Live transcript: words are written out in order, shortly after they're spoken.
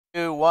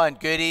one.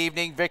 Good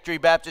evening, Victory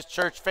Baptist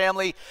Church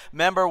family,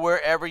 member,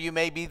 wherever you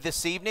may be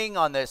this evening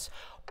on this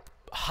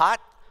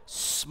hot,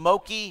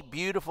 smoky,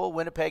 beautiful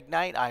Winnipeg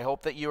night. I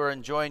hope that you are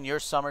enjoying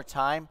your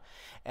summertime,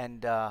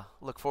 and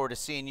look forward to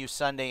seeing you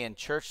Sunday in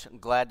church. I'm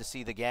glad to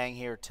see the gang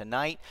here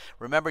tonight.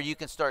 Remember, you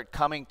can start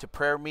coming to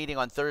prayer meeting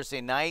on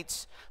Thursday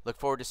nights. Look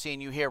forward to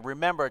seeing you here.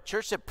 Remember, a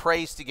church that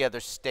prays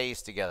together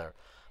stays together.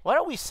 Why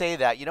don't we say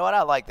that? You know what?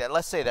 I like that.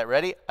 Let's say that.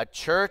 Ready? A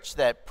church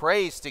that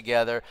prays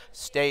together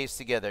stays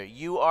together.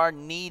 You are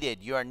needed.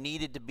 You are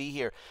needed to be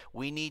here.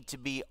 We need to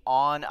be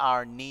on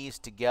our knees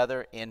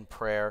together in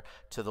prayer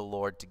to the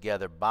Lord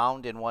together,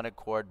 bound in one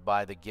accord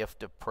by the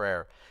gift of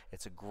prayer.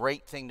 It's a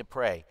great thing to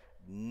pray.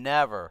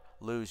 Never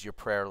lose your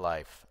prayer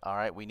life. All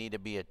right, we need to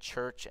be a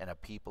church and a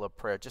people of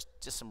prayer. Just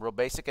some real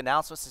basic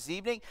announcements this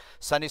evening.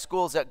 Sunday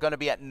school is going to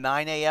be at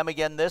 9 a.m.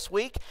 again this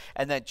week,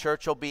 and then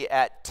church will be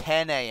at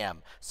 10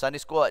 a.m. Sunday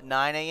school at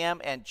 9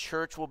 a.m. and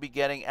church will be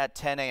getting at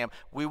 10 a.m.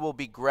 We will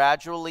be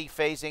gradually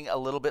phasing a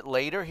little bit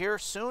later here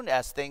soon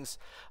as things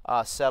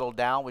settle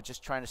down. We're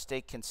just trying to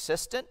stay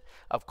consistent.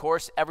 Of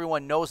course,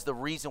 everyone knows the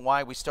reason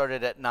why we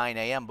started at 9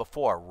 a.m.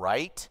 before,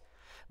 right?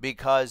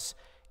 Because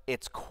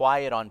it's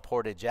quiet on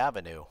Portage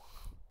Avenue.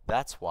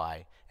 That's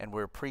why. And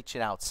we're preaching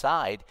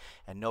outside,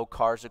 and no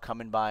cars are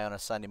coming by on a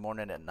Sunday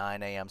morning at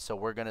 9 a.m. So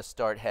we're going to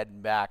start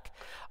heading back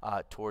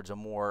towards a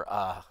more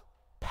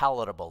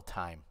palatable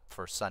time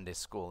for Sunday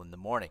school in the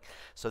morning.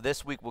 So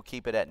this week we'll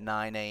keep it at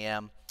 9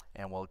 a.m.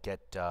 and we'll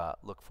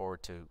look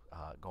forward to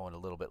going a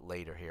little bit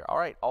later here. All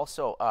right.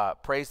 Also,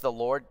 praise the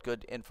Lord.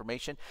 Good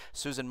information.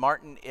 Susan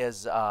Martin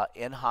is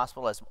in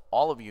hospital, as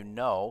all of you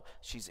know.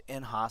 She's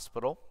in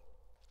hospital.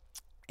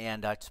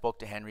 And I spoke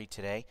to Henry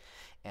today,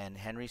 and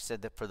Henry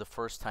said that for the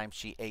first time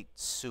she ate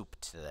soup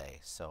today.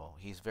 So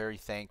he's very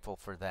thankful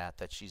for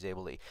that she's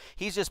able to eat.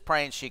 He's just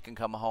praying she can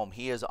come home.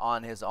 He is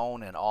on his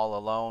own and all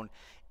alone,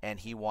 and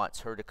he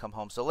wants her to come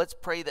home. So let's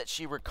pray that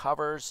she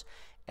recovers,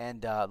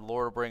 and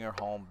Lord will bring her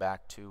home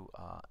back to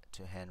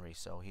Henry.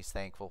 So he's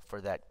thankful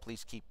for that.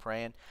 Please keep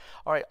praying.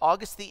 All right,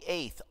 August the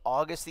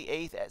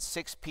 8th at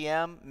 6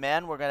 p.m.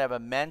 Men, we're going to have a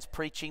men's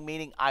preaching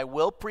meeting. I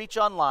will preach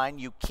online.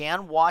 You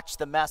can watch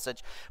the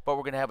message, but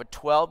we're going to have a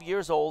 12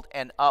 years old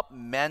and up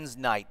men's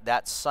night.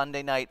 That's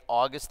Sunday night,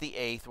 August the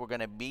 8th. We're going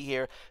to be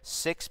here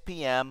 6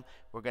 p.m.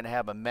 We're going to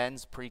have a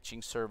men's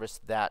preaching service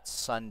that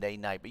Sunday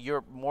night. But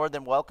you're more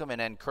than welcome and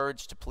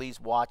encouraged to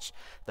please watch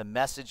the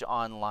message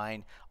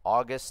online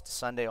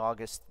Sunday,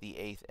 August the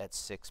 8th at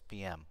 6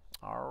 p.m.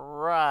 All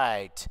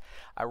right.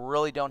 I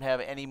really don't have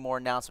any more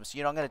announcements.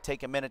 I'm going to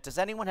take a minute. Does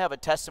anyone have a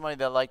testimony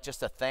they'd like just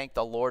to thank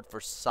the Lord for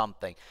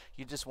something?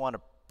 You just want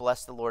to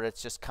bless the Lord.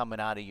 It's just coming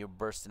out of you,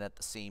 bursting at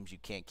the seams. You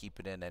can't keep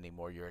it in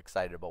anymore. You're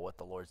excited about what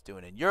the Lord's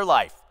doing in your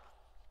life.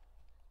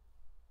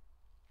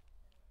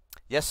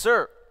 Yes,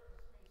 sir.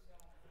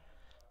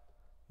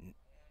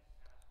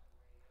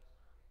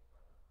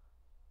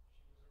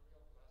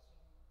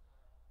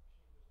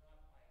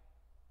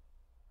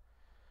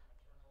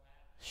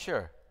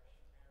 Sure.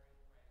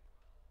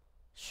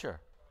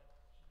 Sure.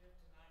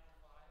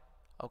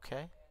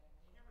 Okay.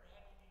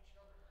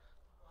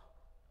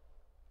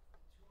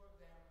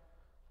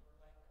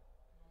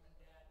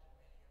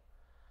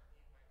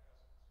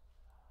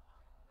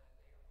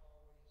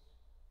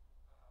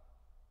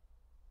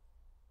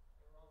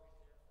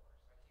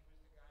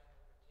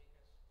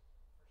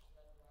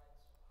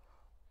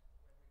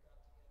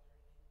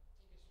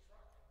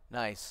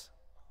 Nice.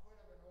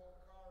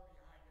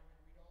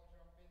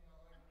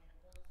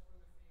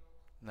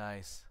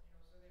 Nice.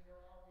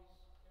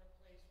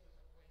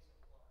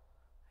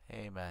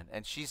 Amen.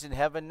 And she's in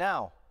heaven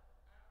now.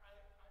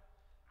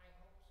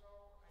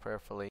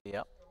 Prayerfully,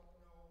 yep.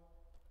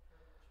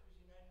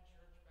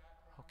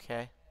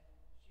 Okay.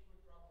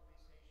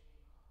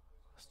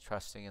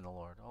 Trusting in the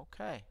Lord.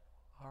 Okay.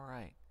 All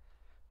right.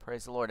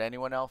 Praise the Lord.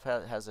 Anyone else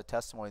has a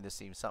testimony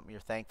this evening, something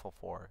you're thankful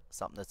for,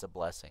 something that's a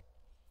blessing?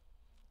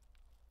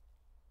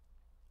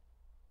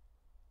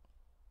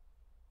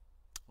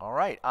 All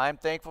right. I'm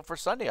thankful for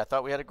Sunday. I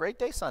thought we had a great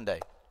day Sunday.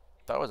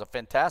 I thought it was a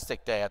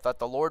fantastic day. I thought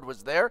the Lord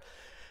was there.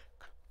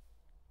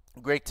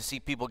 Great to see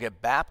people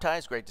get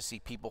baptized. Great to see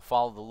people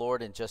follow the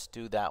Lord and just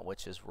do that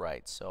which is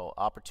right. So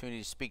opportunity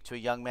to speak to a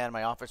young man in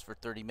my office for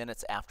 30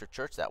 minutes after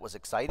church. That was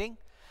exciting.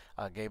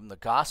 Gave him the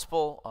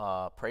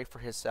gospel. Pray for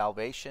his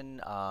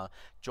salvation.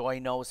 Joy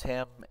knows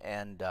him,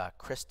 and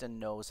Kristen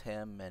knows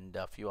him, and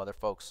a few other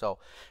folks. So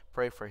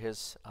pray for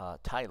his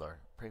Tyler.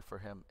 Pray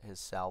for his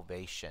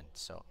salvation.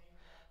 So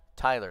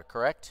Tyler,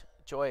 correct?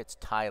 Joy, it's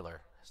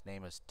Tyler. His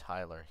name is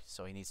Tyler.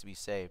 So he needs to be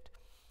saved.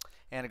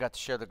 And I got to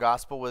share the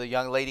gospel with a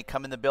young lady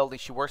come in the building.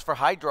 She works for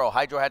Hydro.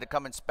 Hydro had to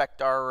come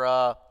inspect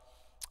our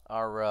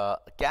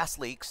gas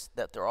leaks,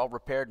 that they're all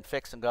repaired and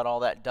fixed, and got all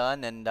that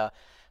done. And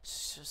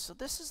so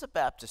this is a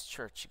Baptist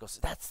church. She goes,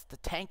 that's the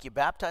tank you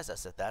baptized? I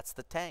said, that's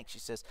the tank. She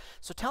says,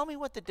 so tell me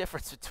what the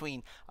difference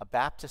between a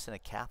Baptist and a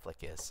Catholic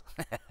is.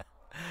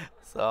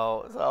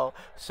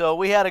 So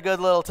we had a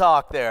good little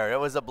talk there. It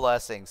was a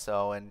blessing.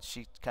 So, and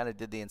she kind of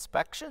did the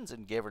inspections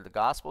and gave her the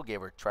gospel, gave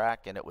her a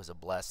track, and it was a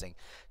blessing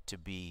to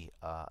be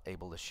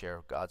able to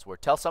share God's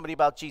word. Tell somebody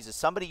about Jesus.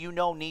 Somebody you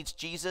know needs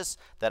Jesus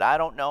that I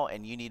don't know,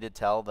 and you need to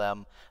tell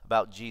them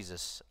about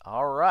Jesus.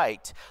 All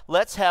right.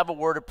 Let's have a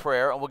word of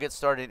prayer, and we'll get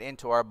started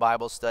into our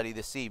Bible study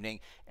this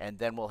evening, and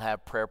then we'll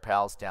have prayer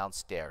pals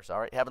downstairs.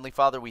 All right. Heavenly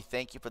Father, we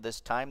thank you for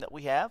this time that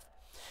we have.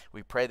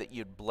 We pray that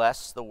you'd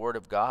bless the word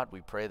of God.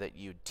 We pray that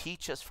you'd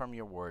teach us from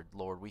your word,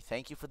 Lord. We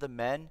thank you for the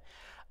men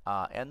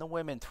and the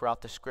women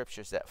throughout the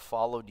scriptures that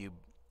followed you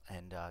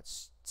and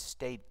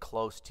stayed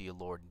close to you,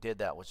 Lord, and did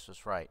that which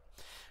was right.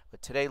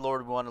 But today,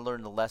 Lord, we want to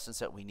learn the lessons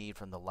that we need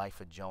from the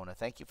life of Jonah.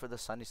 Thank you for the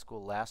Sunday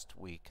school last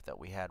week that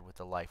we had with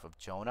the life of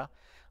Jonah.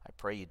 I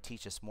pray you'd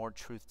teach us more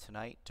truth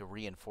tonight to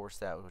reinforce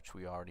that which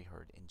we already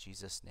heard. In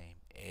Jesus' name,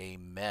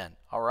 amen.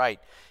 All right.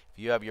 If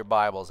you have your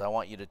Bibles, I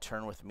want you to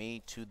turn with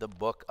me to the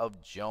book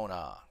of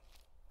Jonah.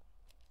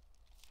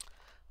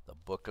 The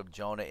book of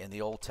Jonah in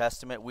the Old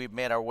Testament. We've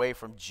made our way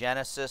from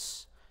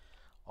Genesis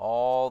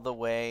all the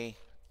way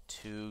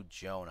to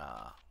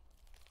Jonah.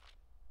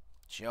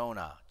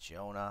 Jonah.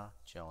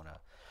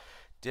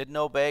 Didn't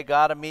obey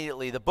God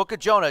immediately. The book of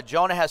Jonah.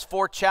 Jonah has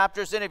 4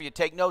 chapters in it. If you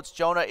take notes,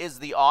 Jonah is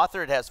the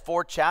author. It has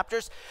 4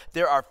 chapters.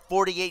 There are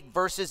 48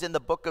 verses in the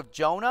book of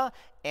Jonah,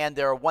 and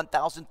there are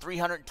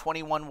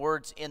 1,321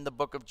 words in the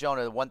book of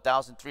Jonah.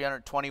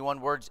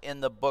 1,321 words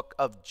in the book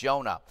of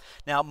Jonah.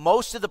 Now,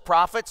 most of the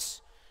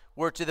prophets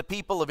were to the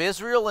people of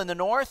Israel in the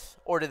north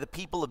or to the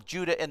people of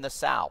Judah in the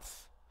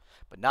south,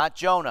 but not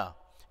Jonah.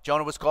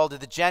 Jonah was called to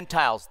the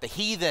Gentiles, the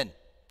heathen,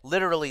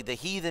 literally the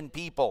heathen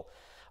people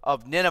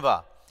of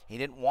Nineveh. He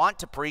didn't want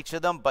to preach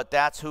to them, but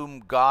that's whom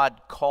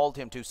God called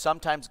him to.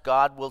 Sometimes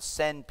God will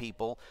send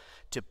people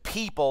to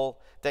people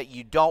that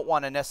you don't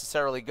want to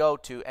necessarily go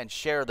to and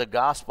share the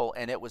gospel,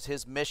 and it was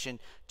his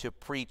mission to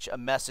preach a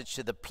message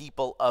to the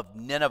people of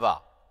Nineveh.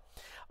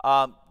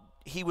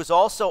 He was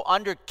also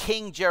under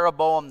King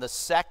Jeroboam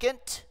II.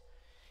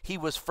 He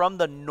was from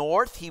the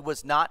north. He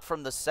was not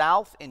from the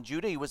south in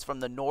Judah. He was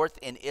from the north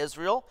in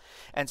Israel.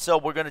 And so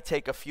we're going to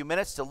take a few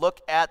minutes to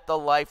look at the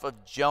life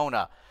of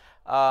Jonah.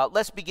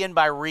 Let's begin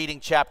by reading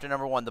chapter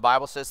number 1. The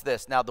Bible says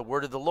this: Now the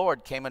word of the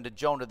Lord came unto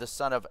Jonah the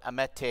son of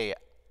Amittai,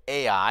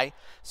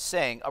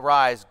 saying,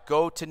 Arise,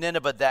 go to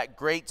Nineveh, that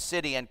great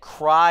city, and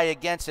cry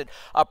against it.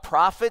 A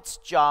prophet's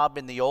job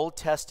in the Old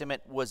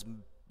Testament was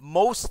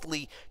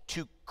mostly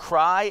to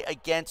cry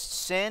against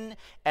sin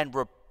and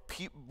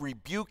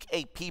rebuke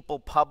a people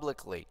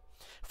publicly.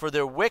 For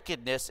their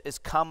wickedness is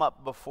come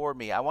up before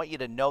me. I want you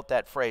to note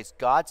that phrase.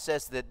 God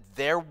says that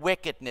their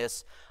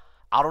wickedness,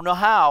 I don't know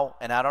how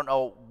and I don't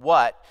know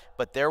what,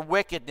 but their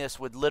wickedness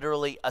would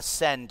literally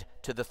ascend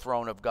to the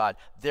throne of God.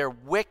 Their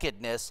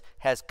wickedness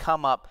has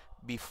come up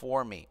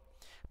before me.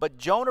 But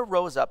Jonah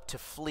rose up to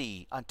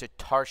flee unto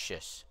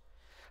Tarshish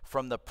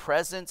from the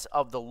presence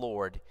of the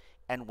Lord,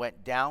 and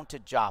went down to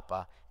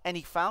Joppa, and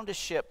he found a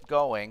ship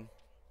going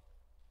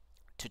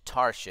to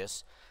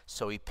Tarshish,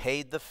 so he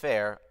paid the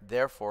fare.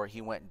 Therefore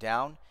he went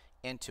down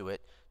into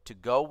it to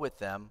go with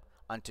them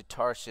unto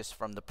Tarshish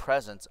from the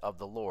presence of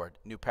the Lord.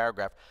 New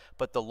paragraph.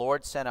 But the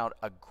Lord sent out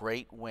a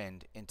great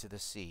wind into the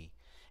sea,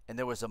 and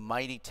there was a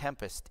mighty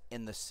tempest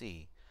in the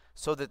sea,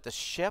 so that the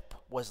ship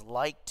was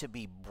like to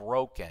be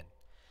broken.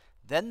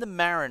 Then the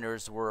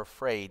mariners were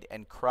afraid,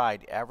 and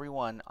cried every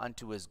one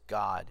unto his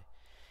God,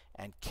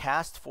 and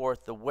cast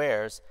forth the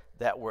wares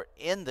that were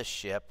in the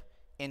ship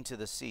into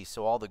the sea.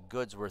 So all the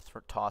goods were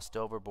tossed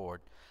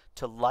overboard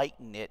to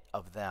lighten it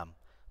of them.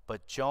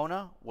 But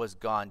Jonah was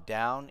gone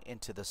down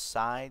into the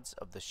sides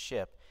of the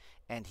ship,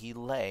 and he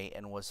lay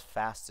and was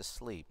fast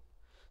asleep.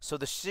 So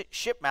the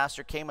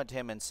shipmaster came unto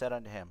him and said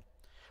unto him,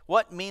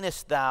 What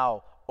meanest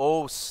thou,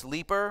 O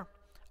sleeper?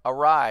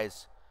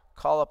 Arise,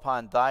 call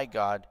upon thy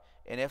God,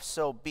 and if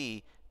so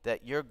be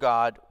that your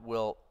God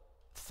will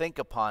think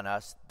upon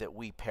us that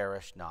we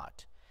perish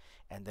not.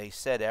 And they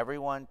said every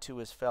one to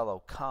his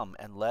fellow, Come,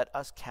 and let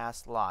us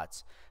cast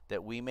lots,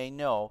 that we may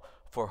know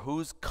for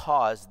whose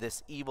cause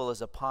this evil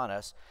is upon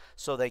us.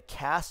 So they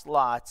cast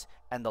lots,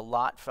 and the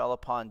lot fell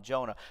upon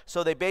Jonah.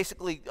 So they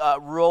basically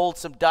rolled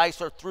some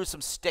dice or threw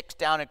some sticks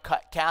down and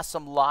cast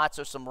some lots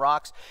or some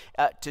rocks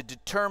to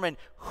determine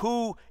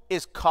who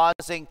is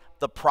causing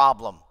the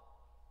problem,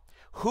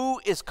 who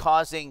is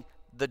causing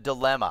the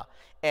dilemma.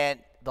 And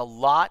the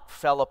lot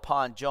fell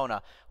upon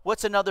Jonah.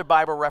 What's another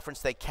Bible reference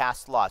they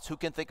cast lots? Who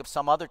can think of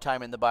some other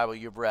time in the Bible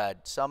you've read?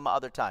 Some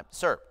other time.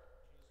 Sir.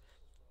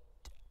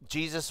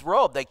 Jesus'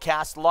 robe. They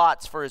cast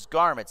lots for his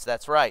garments.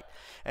 That's right.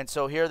 And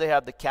so here they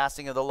have the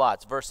casting of the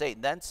lots. Verse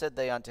 8, Then said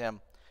they unto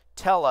him,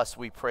 Tell us,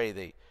 we pray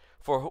thee,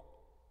 for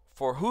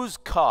whose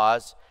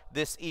cause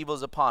this evil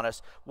is upon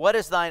us? What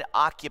is thine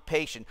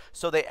occupation?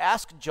 So they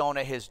asked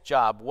Jonah his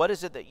job. What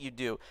is it that you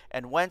do?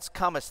 And whence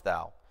comest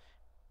thou?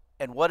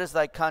 And what is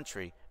thy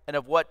country? And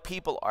of what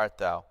people art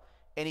thou?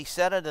 And he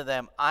said unto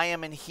them, I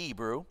am an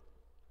Hebrew.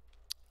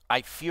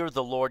 I fear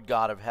the Lord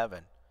God of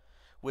heaven,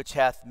 which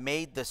hath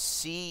made the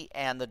sea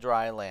and the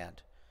dry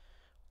land.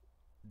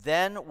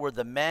 Then were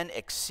the men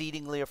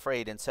exceedingly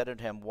afraid, and said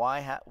unto him,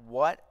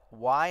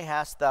 Why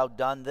hast thou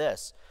done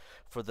this?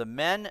 For the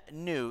men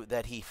knew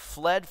that he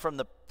fled from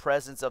the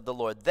presence of the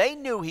Lord. They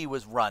knew he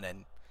was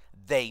running.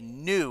 They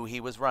knew he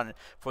was running.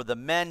 For the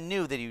men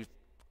knew that he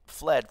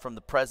fled from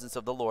the presence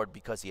of the Lord,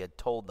 because he had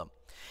told them.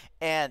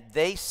 And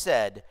they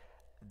said,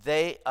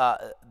 they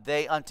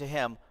unto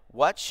him,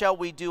 What shall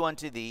we do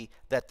unto thee,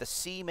 that the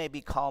sea may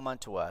be calm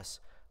unto us?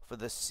 For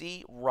the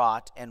sea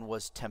wrought and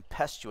was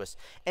tempestuous.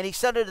 And he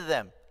said unto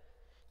them,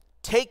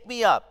 Take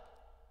me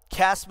up,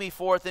 cast me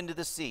forth into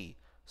the sea,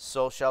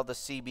 so shall the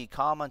sea be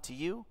calm unto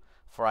you.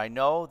 For I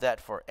know that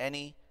for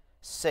any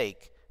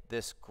sake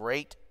this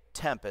great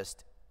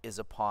tempest is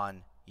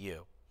upon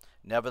you.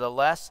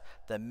 Nevertheless,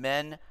 the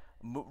men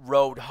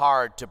rowed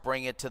hard to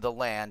bring it to the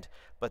land,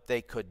 but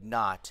they could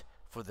not,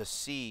 for the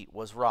sea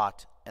was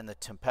wrought and the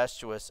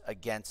tempestuous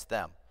against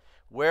them.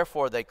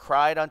 Wherefore they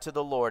cried unto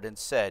the Lord and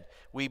said,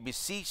 We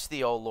beseech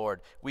thee, O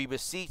Lord, we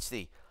beseech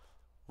thee,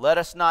 let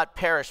us not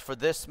perish for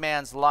this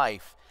man's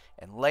life,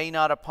 and lay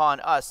not upon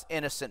us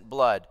innocent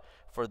blood.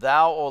 For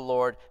thou, O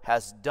Lord,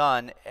 hast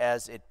done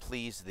as it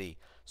pleased thee.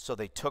 So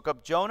they took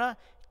up Jonah,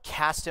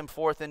 cast him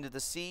forth into the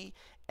sea,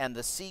 and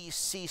the sea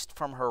ceased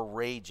from her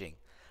raging.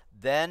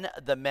 Then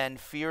the men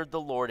feared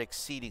the Lord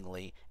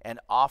exceedingly, and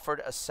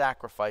offered a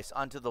sacrifice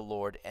unto the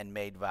Lord, and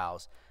made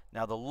vows.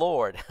 Now the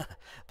Lord,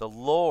 the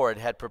Lord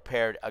had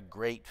prepared a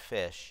great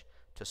fish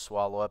to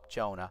swallow up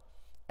Jonah.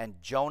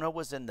 And Jonah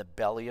was in the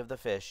belly of the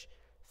fish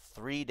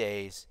 3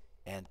 days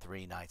and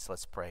 3 nights.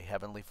 Let's pray.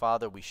 Heavenly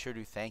Father, we sure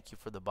do thank you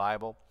for the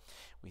Bible.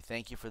 We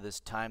thank you for this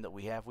time that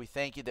we have. We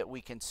thank you that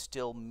we can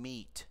still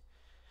meet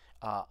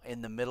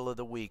in the middle of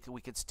the week.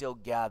 We can still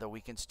gather.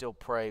 We can still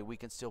pray. We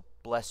can still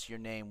bless your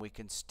name. We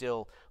can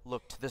still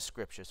look to the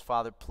scriptures.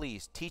 Father,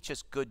 please teach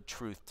us good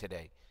truth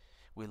today.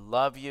 We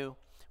love you.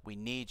 We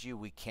need you.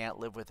 We can't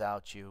live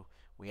without you.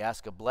 We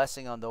ask a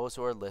blessing on those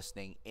who are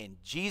listening. In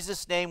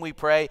Jesus' name we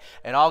pray.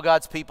 And all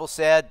God's people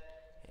said,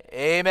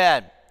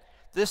 Amen.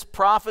 This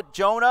prophet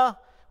Jonah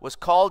was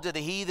called to the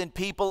heathen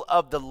people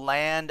of the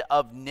land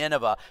of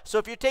Nineveh. So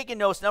if you're taking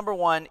notes, number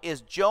one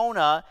is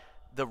Jonah,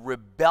 the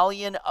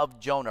rebellion of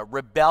Jonah.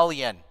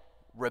 Rebellion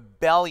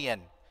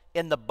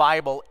in the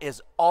Bible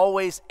is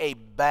always a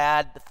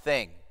bad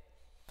thing.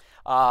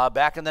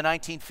 Back in the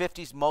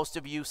 1950s, most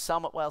of you,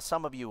 some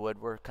of you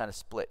would. We're kind of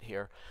split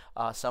here.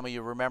 Some of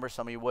you remember,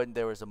 some of you wouldn't.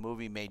 There was a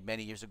movie made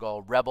many years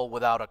ago, Rebel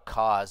Without a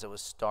Cause. It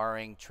was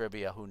starring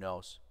trivia. Who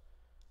knows?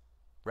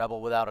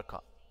 Rebel Without a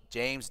Cause.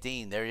 James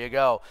Dean, there you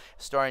go.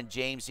 Starring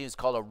James Dean. It's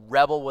called A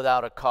Rebel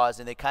Without a Cause,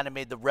 and they kind of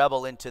made the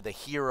rebel into the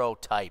hero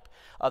type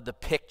of the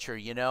picture,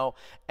 you know.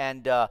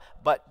 And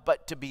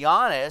but to be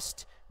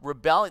honest,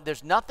 rebellion.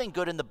 There's nothing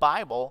good in the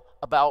Bible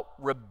about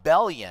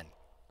rebellion.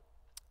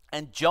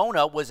 And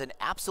Jonah was an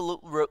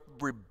absolute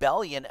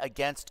rebellion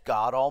against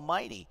God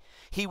Almighty.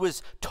 He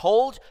was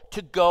told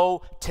to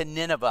go to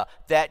Nineveh,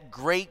 that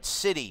great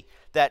city,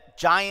 that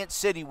giant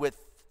city with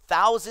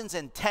thousands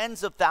and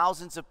tens of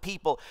thousands of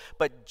people.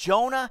 But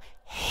Jonah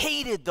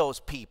hated those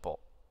people.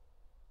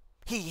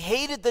 He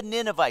hated the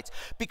Ninevites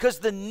because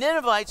the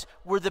Ninevites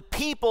were the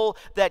people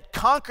that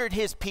conquered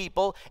his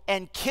people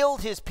and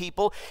killed his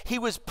people. He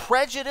was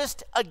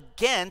prejudiced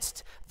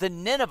against the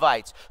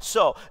Ninevites.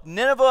 So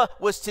Nineveh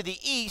was to the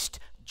east.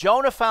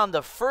 Jonah found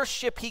the first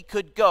ship he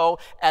could go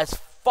as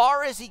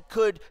far as he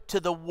could to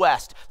the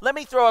west. Let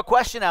me throw a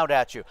question out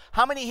at you.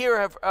 How many here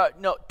have,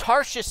 no,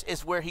 Tarshish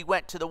is where he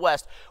went to the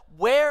west.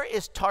 Where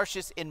is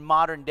Tarshish in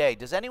modern day?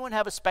 Does anyone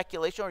have a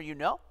speculation, or you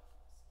know?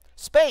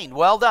 Spain.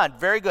 Well done.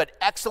 Very good.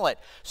 Excellent.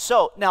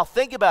 So now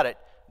think about it.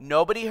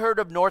 Nobody heard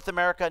of North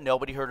America.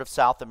 Nobody heard of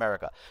South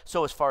America.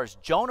 So as far as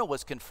Jonah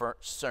was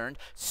concerned,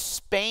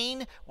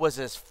 Spain was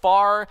as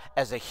far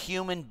as a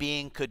human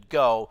being could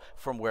go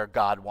from where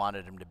God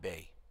wanted him to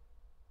be.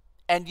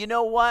 And you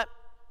know what?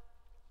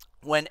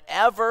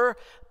 Whenever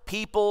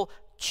people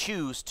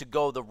choose to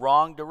go the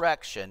wrong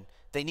direction,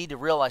 they need to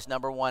realize,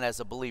 number one, as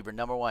a believer,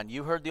 number one,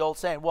 you heard the old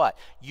saying, what?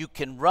 You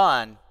can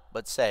run,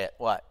 but say it,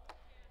 what?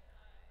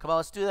 Come on,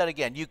 let's do that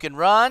again. You can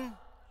run.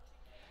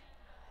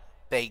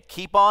 They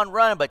keep on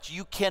running, but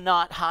you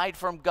cannot hide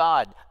from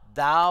God.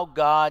 Thou,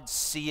 God,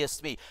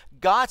 seest me.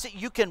 God said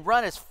you can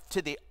run as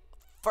to the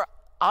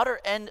other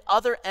end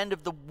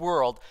of the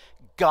world.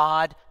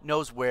 God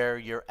knows where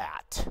you're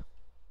at.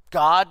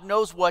 God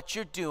knows what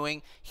you're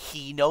doing.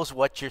 He knows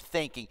what you're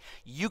thinking.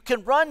 You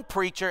can run,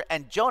 preacher.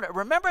 And Jonah,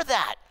 remember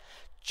that.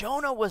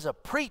 Jonah was a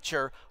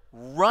preacher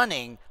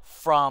running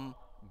from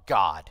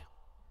God.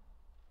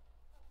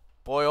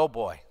 Boy, oh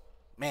boy.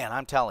 Man,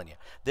 I'm telling you,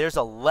 there's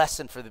a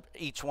lesson for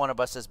each one of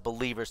us as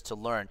believers to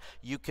learn.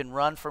 You can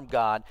run from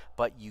God,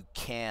 but you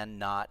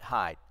cannot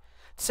hide.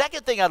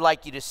 Second thing I'd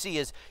like you to see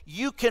is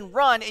you can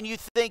run and you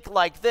think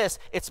like this,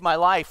 it's my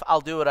life,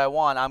 I'll do what I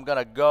want, I'm going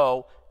to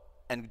go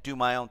and do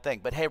my own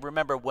thing. But hey,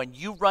 remember, when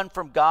you run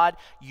from God,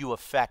 you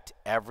affect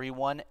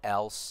everyone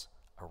else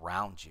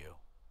around you.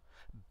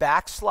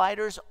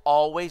 Backsliders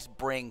always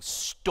bring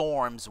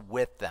storms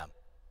with them.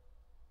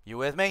 You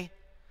with me?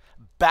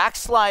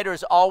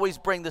 Backsliders always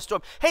bring the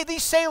storm. Hey,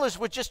 these sailors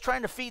were just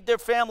trying to feed their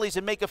families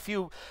and make a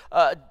few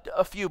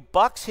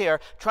bucks here,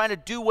 trying to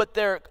do what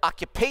their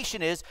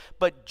occupation is,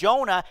 but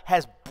Jonah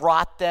has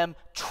brought them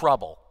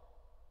trouble.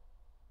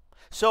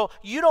 So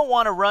you don't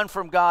want to run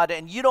from God,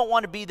 and you don't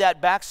want to be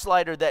that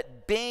backslider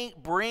that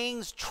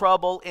brings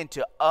trouble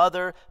into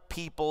other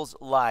people's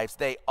lives.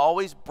 They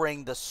always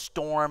bring the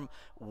storm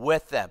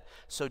with them.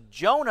 So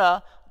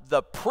Jonah,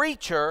 the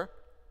preacher,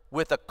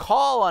 with a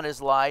call on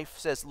his life,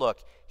 says,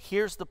 look,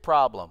 here's the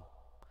problem.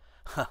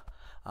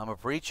 I'm a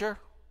preacher.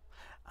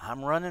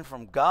 I'm running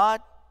from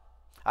God.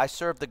 I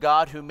serve the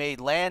God who made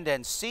land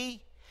and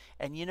sea.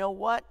 And you know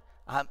what?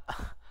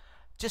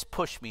 Just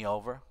push me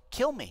over.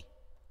 Kill me.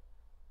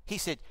 He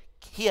said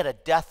he had a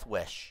death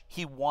wish.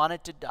 He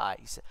wanted to die.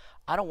 He said,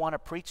 I don't want to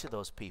preach to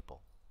those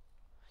people.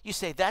 You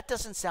say, that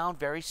doesn't sound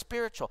very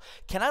spiritual.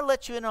 Can I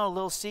let you in on a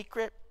little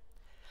secret?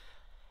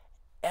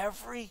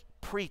 Every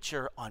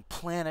preacher on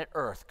planet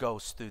Earth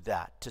goes through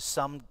that to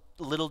some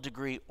little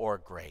degree or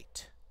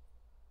great.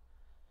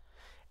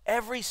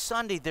 Every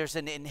Sunday there's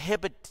an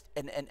inhibitance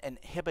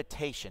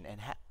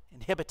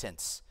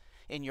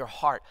in your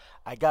heart.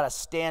 I got to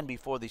stand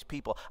before these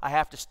people. I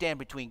have to stand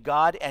between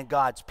God and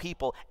God's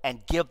people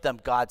and give them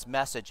God's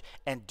message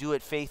and do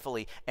it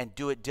faithfully and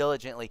do it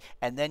diligently.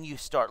 And then you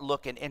start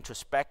looking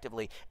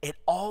introspectively. It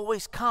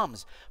always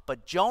comes.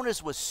 But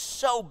Jonah's was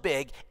so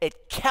big,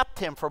 it kept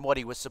him from what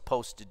he was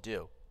supposed to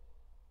do.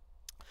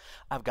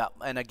 I've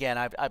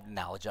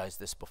analogized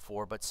this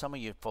before, but some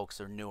of you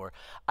folks are newer.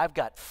 I've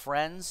got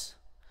friends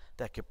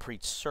that could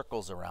preach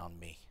circles around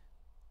me.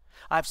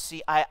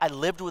 I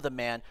lived with a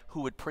man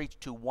who would preach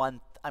to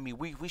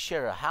we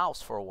shared a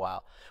house for a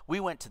while.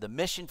 We went to the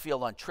mission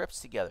field on trips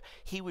together.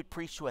 He would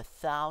preach to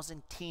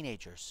 1,000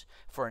 teenagers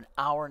for an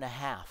hour and a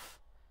half.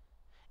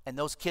 And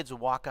those kids would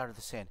walk out of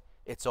the saying,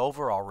 it's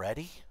over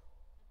already?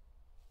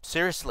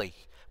 Seriously.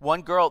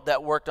 One girl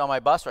that worked on my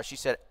bus ride, she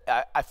said,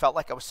 I felt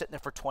like I was sitting there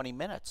for 20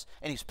 minutes,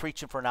 and he's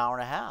preaching for an hour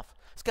and a half.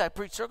 This guy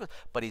preached circles,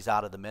 but he's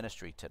out of the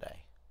ministry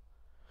today.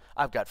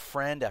 I've got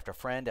friend after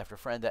friend after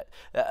friend that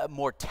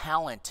more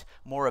talent,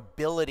 more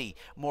ability,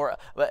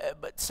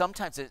 but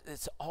sometimes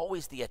it's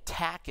always the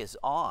attack is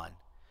on.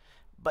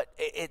 But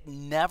it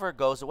never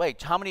goes away.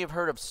 How many have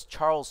heard of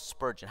Charles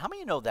Spurgeon? How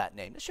many know that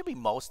name? This should be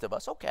most of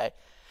us. Okay.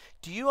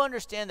 Do you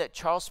understand that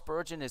Charles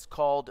Spurgeon is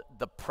called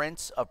the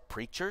Prince of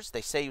Preachers?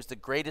 They say he was the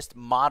greatest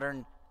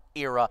modern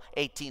era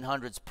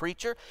 1800s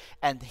preacher,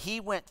 and he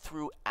went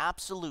through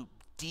absolute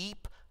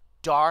deep,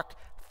 dark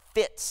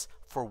fits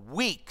for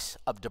weeks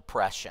of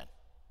depression.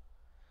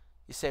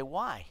 You say,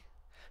 why?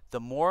 The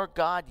more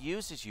God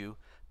uses you,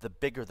 the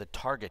bigger the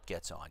target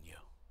gets on you.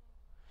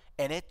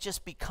 And it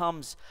just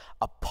becomes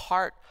a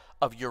part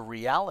of your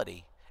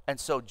reality. And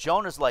so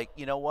Jonah's like,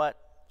 you know what?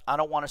 I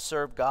don't want to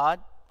serve God.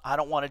 I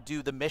don't want to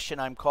do the mission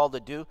I'm called to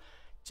do.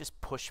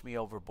 Just push me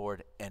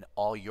overboard, and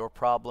all your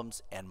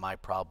problems and my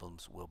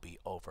problems will be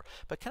over.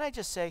 But can I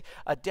just say,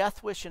 a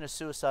death wish and a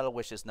suicidal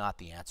wish is not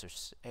the answer.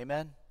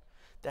 Amen?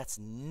 That's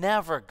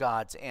never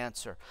God's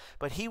answer.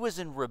 But he was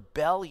in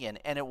rebellion,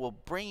 and it will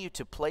bring you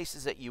to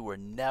places that you were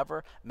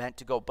never meant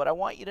to go. But I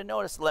want you to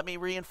notice, let me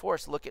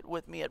reinforce, look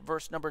with me at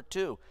verse number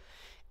 2.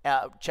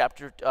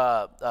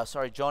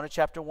 Jonah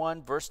chapter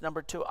 1, verse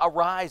number 2.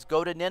 Arise,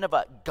 go to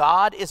Nineveh.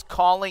 God is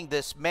calling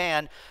this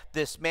man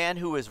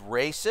who is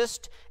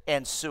racist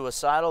and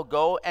suicidal,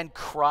 go and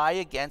cry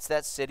against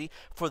that city,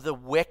 for the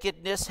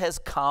wickedness has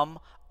come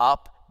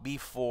up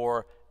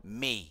before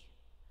me.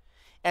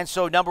 And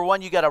so, number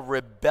one, you got a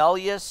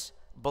rebellious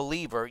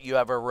believer. You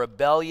have a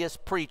rebellious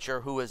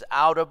preacher who is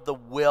out of the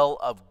will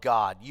of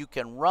God. You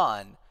can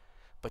run,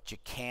 but you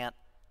can't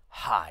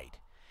hide.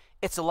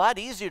 It's a lot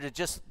easier to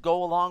just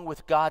go along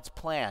with God's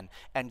plan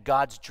and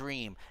God's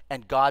dream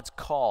and God's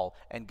call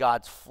and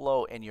God's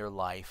flow in your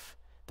life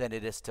than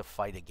it is to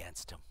fight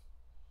against him.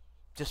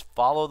 Just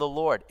follow the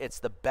Lord. It's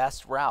the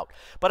best route.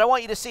 But I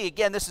want you to see,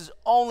 again, this is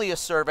only a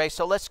survey,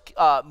 so let's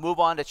move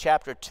on to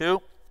chapter 2.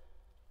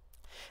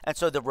 And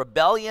so the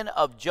rebellion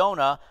of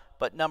Jonah,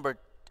 but number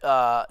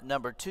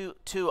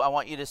two, I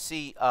want you to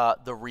see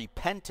the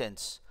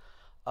repentance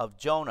of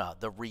Jonah.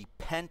 The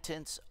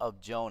repentance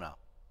of Jonah.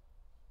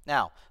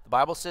 Now, the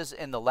Bible says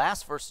in the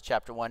last verse of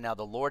chapter 1, now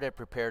the Lord had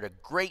prepared a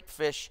great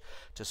fish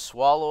to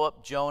swallow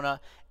up Jonah,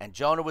 and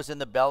Jonah was in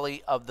the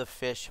belly of the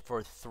fish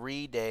for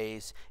 3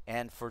 days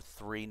and for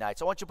 3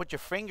 nights. I want you to put your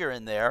finger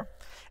in there,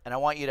 and I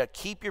want you to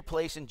keep your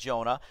place in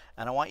Jonah,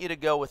 and I want you to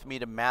go with me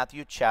to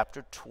Matthew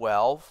chapter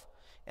 12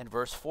 and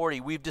verse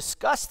 40. We've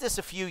discussed this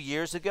a few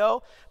years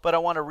ago, but I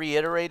want to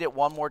reiterate it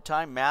one more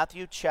time.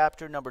 Matthew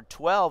chapter number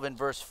 12 and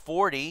verse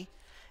 40,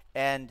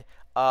 and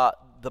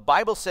the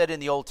Bible said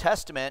in the Old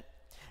Testament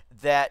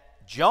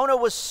that Jonah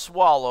was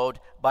swallowed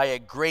by a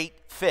great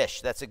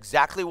fish. That's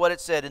exactly what it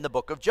said in the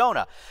book of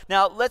Jonah.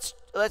 Now, let's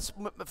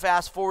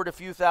fast forward a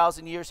few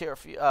thousand years here,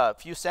 a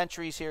few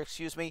centuries here,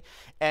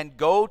 and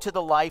go to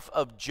the life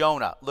of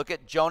Jonah. Look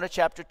at Jonah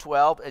chapter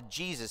 12,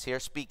 Jesus here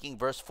speaking,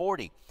 verse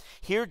 40.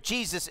 Here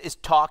Jesus is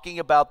talking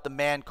about the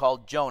man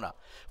called Jonah.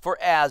 For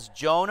as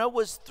Jonah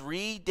was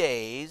 3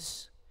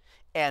 days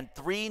and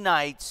 3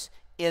 nights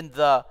in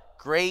the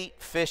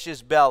great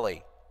fish's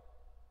belly.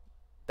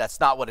 That's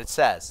not what it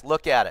says.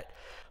 Look at it.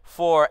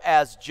 For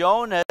as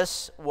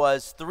Jonas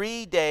was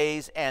 3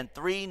 days and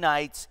 3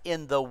 nights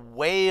in the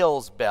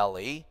whale's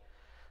belly,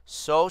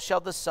 so shall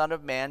the Son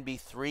of Man be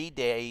 3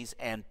 days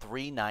and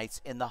 3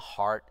 nights in the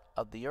heart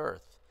of the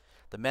earth.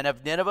 The men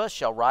of Nineveh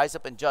shall rise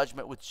up in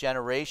judgment with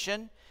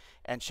generation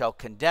and shall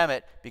condemn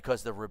it,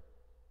 because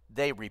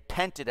they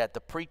repented at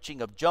the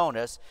preaching of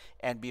Jonas,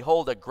 and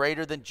behold, a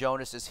greater than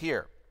Jonas is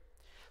here.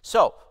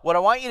 So, what I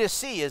want you to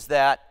see is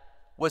that,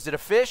 was it a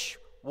fish?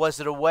 Was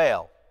it a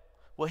whale?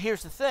 Well,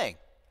 here's the thing.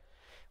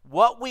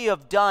 What we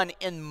have done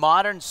in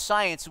modern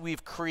science,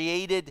 we've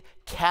created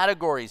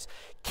categories.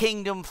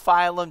 Kingdom,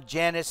 phylum,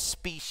 genus,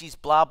 species,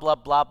 blah, blah,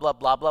 blah, blah,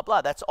 blah, blah,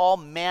 blah. That's all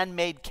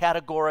man-made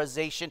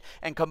categorization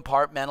and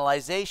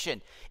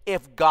compartmentalization.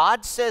 If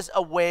God says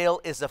a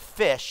whale is a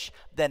fish,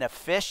 then a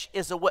fish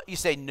is a whale. You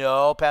say,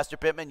 no, Pastor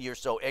Pittman, you're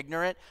so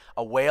ignorant.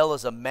 A whale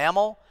is a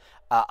mammal.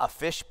 A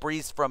fish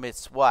breathes from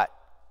its what?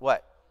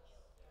 What?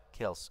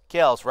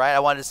 Gills, right? I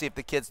wanted to see if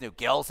the kids knew.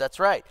 Gills, that's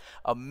right.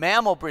 A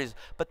mammal breathes.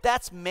 But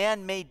that's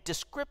man-made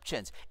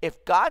descriptions.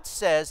 If God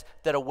says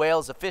that a whale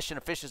is a fish and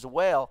a fish is a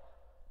whale,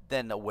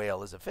 then a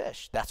whale is a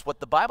fish. That's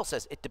what the Bible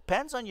says. It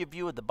depends on your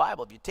view of the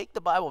Bible. If you take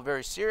the Bible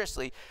very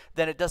seriously,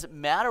 then it doesn't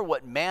matter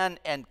what man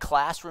and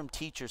classroom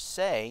teachers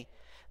say.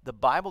 The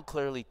Bible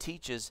clearly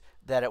teaches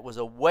that it was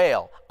a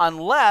whale,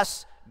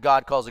 unless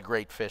God calls a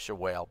great fish a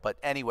whale. But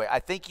anyway, I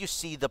think you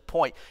see the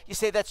point. You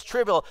say that's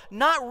trivial.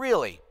 Not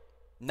really.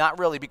 Not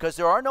really, because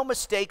there are no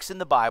mistakes in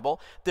the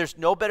Bible. There's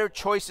no better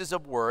choices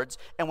of words.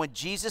 And when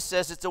Jesus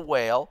says it's a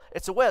whale,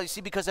 it's a whale. You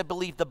see, because I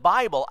believe the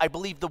Bible. I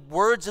believe the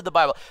words of the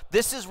Bible.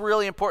 This is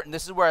really important.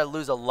 This is where I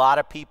lose a lot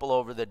of people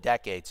over the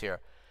decades here.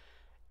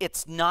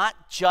 It's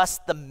not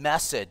just the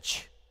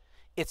message.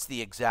 It's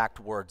the exact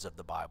words of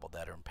the Bible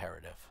that are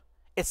imperative.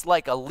 It's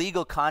like a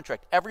legal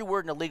contract. Every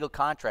word in a legal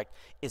contract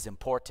is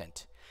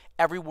important.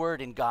 Every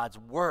word in God's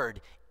word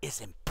is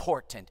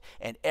important,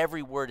 and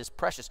every word is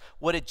precious.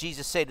 What did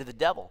Jesus say to the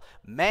devil?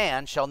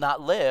 Man shall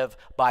not live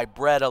by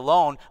bread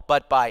alone,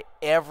 but by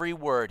every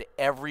word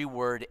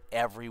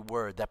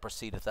that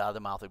proceedeth out of the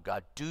mouth of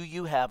God. Do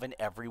you have an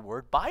every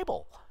word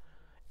Bible?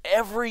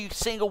 Every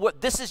single word.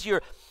 This is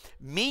your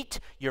meat,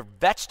 your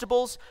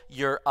vegetables,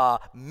 your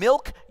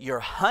milk, your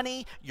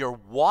honey, your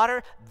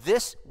water.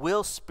 This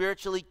will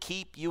spiritually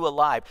keep you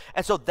alive.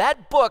 And so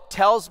that book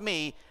tells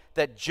me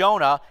that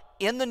Jonah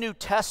in the New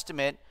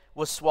Testament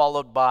was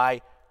swallowed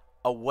by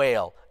a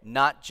whale,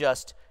 not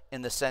just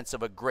in the sense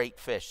of a great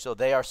fish. So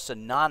they are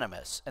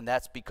synonymous, and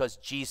that's because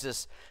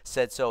Jesus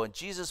said so, and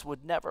Jesus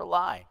would never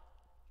lie.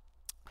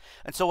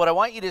 And so what I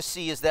want you to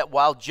see is that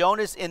while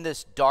Jonah's in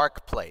this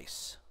dark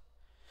place,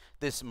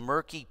 this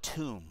murky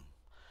tomb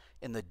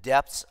in the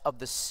depths of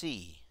the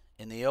sea,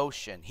 in the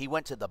ocean, he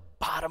went to the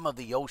bottom of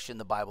the ocean,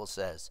 the Bible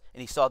says,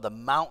 and he saw the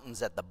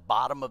mountains at the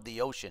bottom of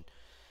the ocean.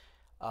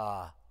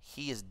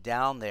 He is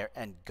down there,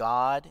 and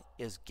God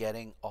is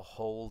getting a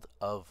hold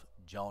of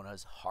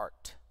Jonah's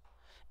heart,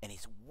 and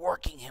he's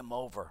working him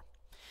over.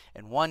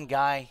 And one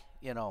guy,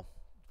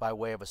 by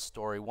way of a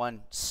story,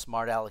 one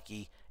smart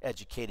alecky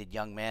educated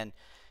young man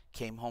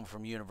came home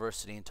from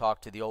university and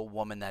talked to the old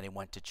woman that he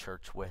went to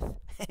church with,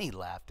 and he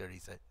laughed at her. He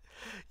said,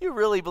 "You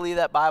really believe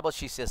that Bible?"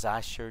 She says,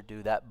 "I sure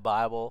do. That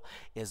Bible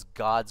is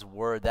God's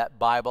word. That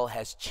Bible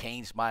has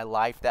changed my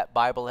life. That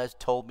Bible has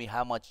told me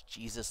how much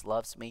Jesus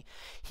loves me."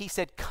 He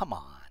said, "Come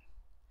on.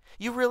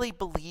 You really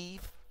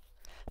believe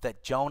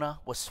that Jonah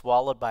was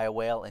swallowed by a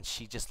whale?" And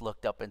she just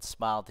looked up and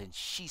smiled, and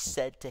she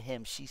said to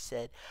him,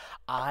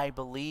 "I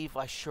believe,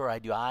 I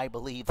do. I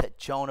believe that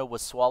Jonah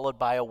was swallowed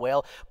by a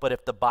whale, but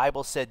if the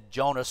Bible said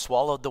Jonah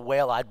swallowed the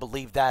whale, I'd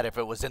believe that if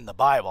it was in the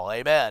Bible."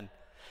 Amen.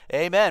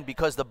 Amen,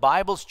 because the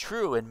Bible's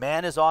true and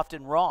man is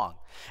often wrong.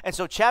 And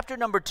so chapter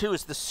number 2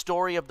 is the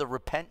story of the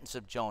repentance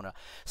of Jonah.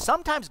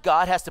 Sometimes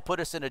God has to put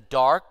us in a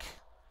dark,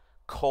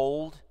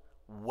 cold,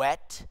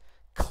 wet,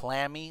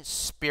 clammy,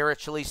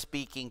 spiritually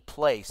speaking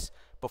place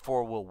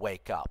before we'll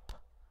wake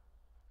up.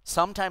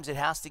 Sometimes it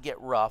has to get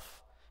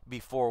rough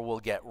before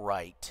we'll get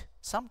right.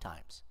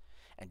 Sometimes.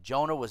 And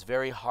Jonah was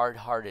very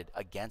hard-hearted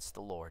against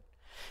the Lord.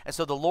 And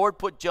so the Lord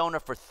put Jonah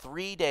for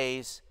 3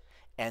 days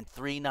and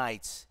 3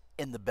 nights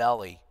in the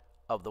belly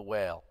of the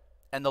whale.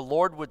 And the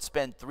Lord would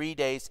spend 3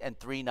 days and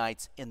 3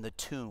 nights in the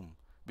tomb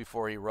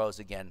before he rose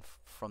again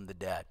from the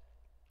dead.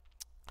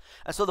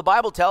 And so the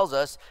Bible tells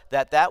us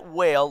that that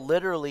whale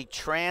literally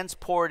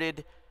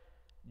transported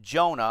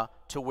Jonah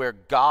to where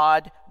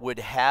God would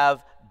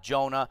have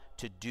Jonah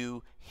to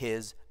do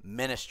his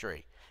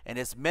ministry. And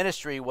his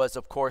ministry was,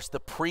 of course, the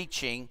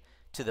preaching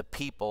to the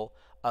people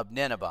of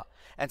Nineveh.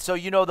 And so,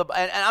 and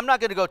I'm not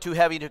going to go too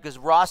heavy because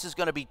Ross is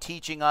going to be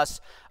teaching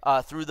us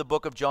through the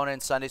book of Jonah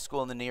in Sunday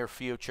school in the near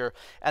future.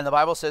 And the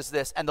Bible says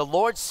this, "And the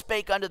Lord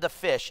spake unto the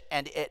fish,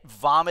 and it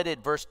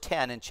vomited," verse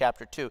 10 in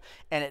chapter 2,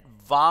 "and it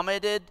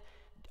vomited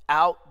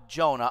out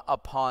Jonah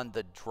upon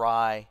the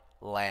dry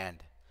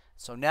land."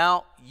 So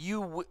now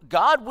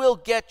God will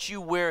get you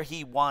where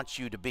he wants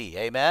you to be.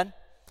 Amen?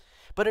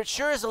 But it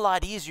sure is a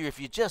lot easier if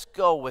you just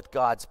go with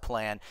God's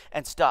plan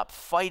and stop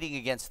fighting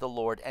against the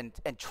Lord and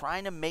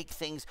trying to make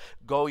things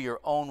go your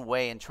own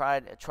way and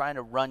trying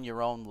to run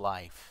your own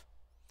life.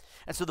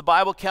 And so the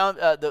Bible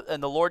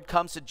and the Lord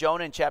comes to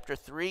Jonah in chapter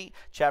 3.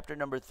 Chapter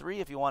number 3,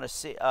 if you want to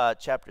see,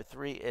 chapter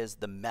 3 is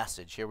the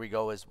message. Here we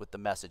go is with the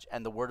message.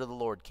 And the word of the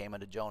Lord came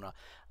unto Jonah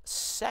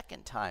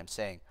second time,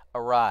 saying,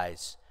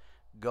 Arise,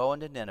 go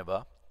unto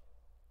Nineveh,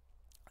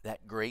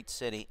 that great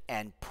city,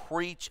 and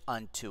preach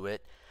unto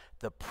it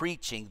the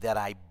preaching that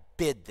I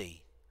bid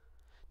thee.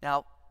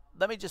 Now,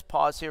 let me just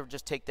pause here and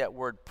just take that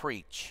word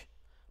preach.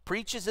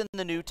 Preach is in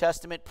the New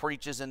Testament,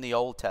 preach is in the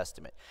Old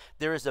Testament.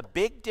 There is a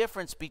big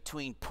difference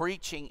between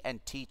preaching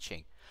and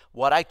teaching.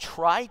 What I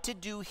try to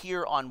do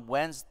here on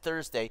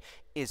Thursday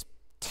is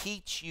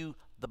teach you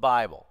the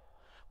Bible.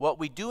 What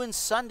we do in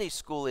Sunday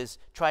school is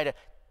try to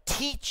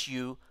teach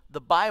you the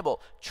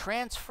Bible.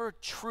 Transfer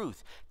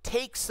truth.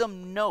 Take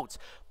some notes.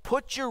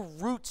 Put your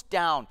roots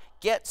down.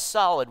 Get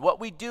solid.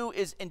 What we do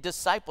is in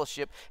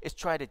discipleship is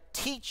try to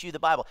teach you the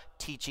Bible.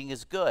 Teaching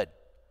is good.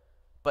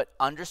 But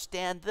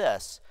understand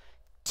this.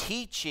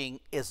 Teaching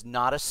is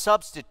not a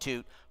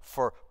substitute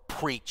for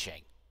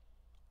preaching.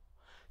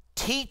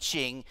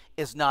 Teaching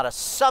is not a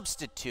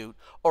substitute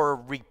or a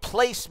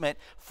replacement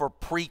for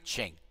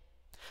preaching.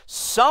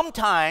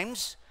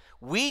 Sometimes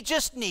we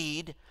just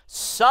need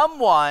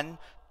someone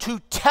to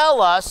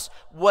tell us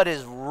what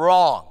is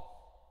wrong.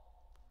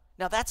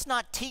 Now, that's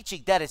not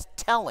teaching, that is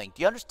telling.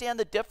 Do you understand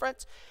the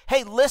difference?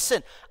 Hey,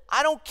 listen,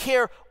 I don't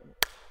care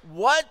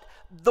what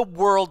the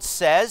world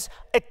says.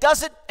 It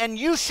doesn't, and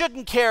you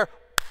shouldn't care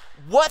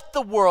what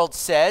the world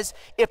says.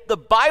 If the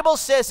Bible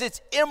says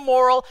it's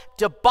immoral,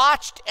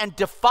 debauched, and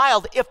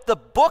defiled, if the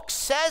book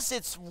says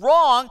it's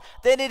wrong,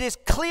 then it is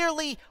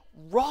clearly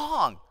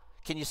wrong.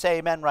 Can you say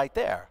amen right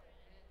there?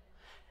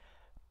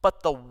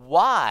 But the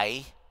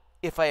why,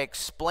 if I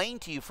explain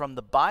to you from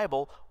the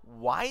Bible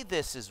why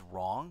this is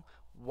wrong,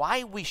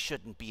 why we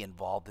shouldn't be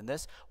involved in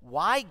this,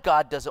 why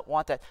God doesn't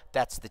want that,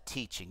 that's the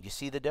teaching. Do you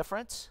see the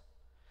difference?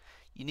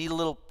 You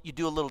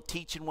do a little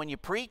teaching when you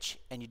preach,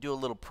 and you do a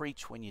little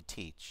preach when you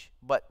teach.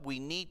 But we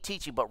need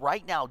teaching. But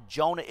right now,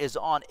 Jonah is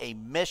on a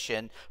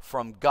mission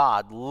from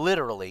God,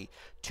 literally,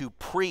 to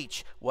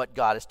preach what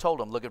God has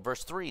told him. Look at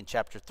verse 3 in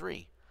chapter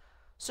 3.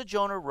 So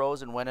Jonah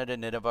rose and went unto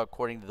Nineveh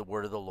according to the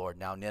word of the Lord.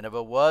 Now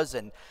Nineveh was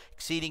an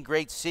exceeding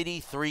great city,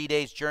 3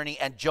 days' journey,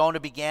 and Jonah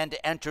began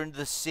to enter into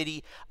the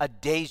city a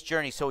day's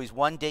journey. So he's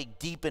 1 day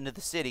deep into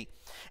the city.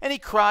 And he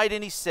cried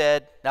and he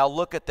said, now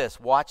look at this,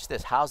 watch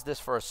this. How's this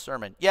for a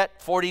sermon? Yet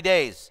 40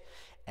 days,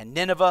 and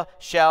Nineveh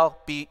shall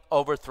be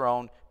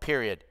overthrown,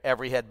 period.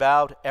 Every head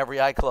bowed, every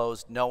eye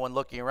closed, no one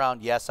looking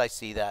around. Yes, I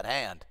see that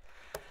hand.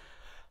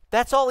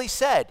 That's all he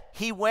said.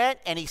 He went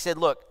and he said,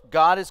 look,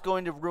 God is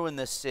going to ruin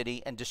this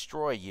city and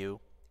destroy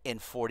you in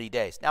 40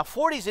 days. Now,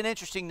 40 is an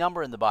interesting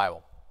number in the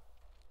Bible.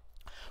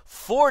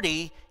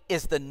 40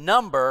 is the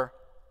number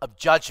of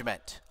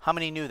judgment. How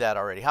many knew that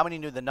already? How many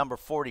knew the number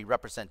 40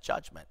 represents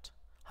judgment?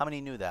 How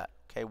many knew that?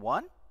 Okay,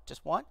 one?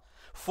 Just one?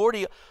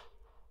 40.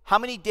 How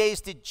many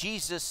days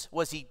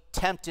was he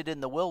tempted in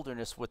the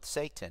wilderness with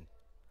Satan?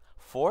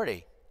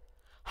 40.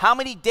 How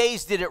many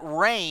days did it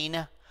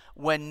rain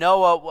when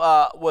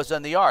Noah was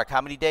on the ark?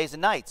 How many days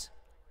and nights?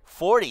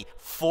 40.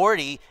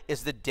 40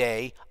 is the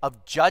day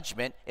of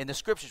judgment in the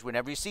scriptures.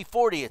 Whenever you see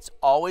 40, it's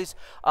always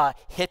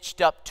hitched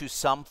up to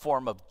some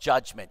form of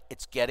judgment.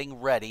 It's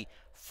getting ready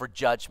for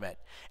judgment.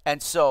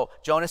 And so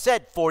Jonah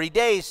said, 40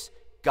 days,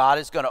 God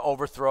is going to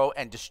overthrow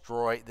and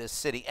destroy this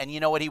city. And you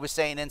know what he was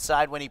saying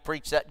inside when he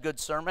preached that good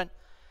sermon?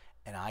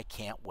 And I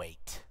can't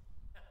wait.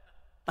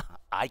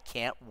 I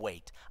can't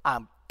wait.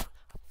 I'm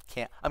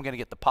going to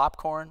get the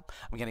popcorn.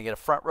 I'm going to get a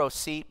front row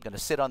seat. I'm going to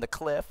sit on the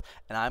cliff,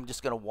 and I'm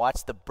just going to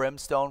watch the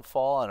brimstone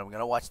fall, and I'm going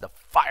to watch the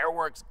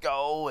fireworks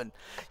go. And,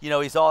 you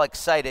know, he's all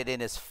excited in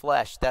his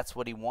flesh. That's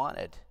what he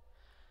wanted.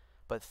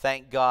 But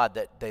thank God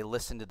that they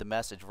listened to the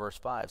message, verse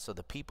 5. So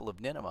the people of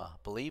Nineveh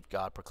believed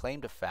God,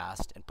 proclaimed a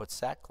fast, and put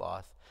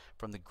sackcloth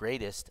from the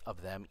greatest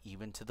of them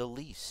even to the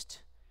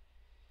least.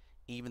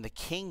 Even the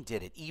king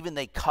did it. Even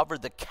they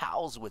covered the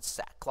cows with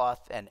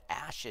sackcloth and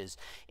ashes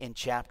in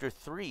chapter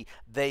 3.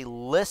 They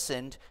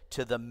listened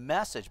to the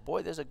message.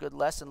 Boy, there's a good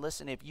lesson.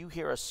 Listen, if you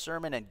hear a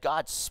sermon and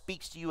God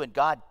speaks to you and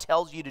God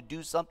tells you to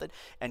do something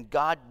and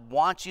God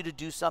wants you to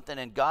do something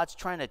and God's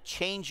trying to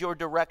change your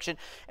direction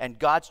and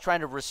God's trying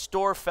to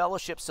restore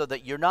fellowship so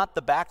that you're not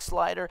the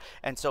backslider,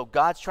 and so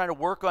God's trying to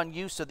work on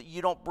you so that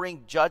you don't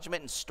bring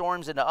judgment and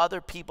storms into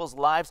other people's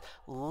lives,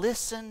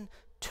 listen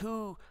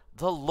to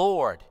the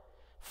Lord.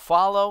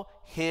 Follow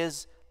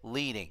his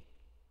leading.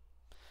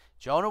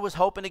 Jonah was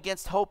hoping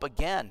against hope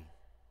again.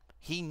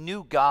 He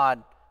knew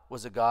God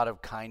was a God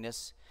of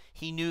kindness.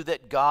 He knew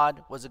that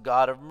God was a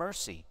God of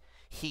mercy.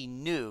 He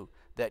knew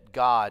that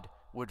God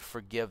would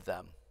forgive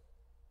them.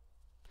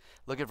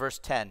 Look at verse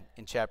 10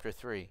 in chapter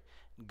 3.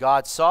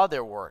 God saw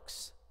their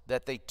works,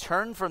 that they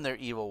turned from their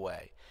evil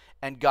way,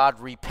 and God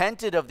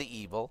repented of the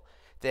evil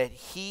that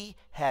he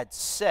had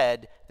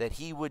said that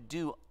he would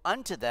do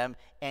unto them,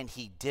 and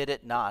he did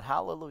it not.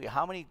 Hallelujah.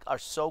 How many are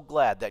so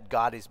glad that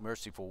God is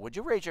merciful? Would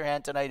you raise your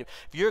hand tonight if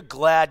you're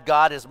glad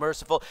God is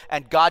merciful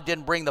and God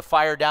didn't bring the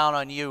fire down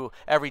on you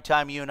every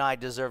time you and I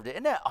deserved it?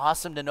 Isn't that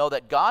awesome to know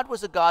that God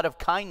was a God of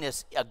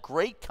kindness, a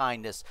great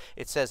kindness,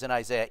 it says in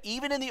Isaiah.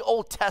 Even in the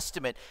Old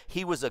Testament,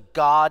 he was a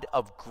God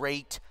of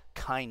great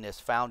kindness,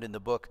 found in the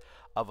book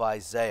of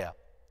Isaiah.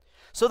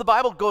 So the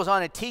Bible goes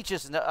on and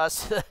teaches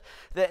us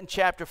that in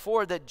chapter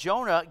 4 that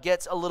Jonah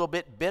gets a little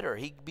bit bitter.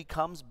 He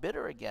becomes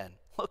bitter again.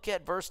 Look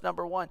at verse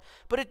number 1.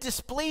 But it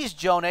displeased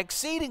Jonah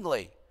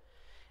exceedingly,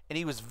 and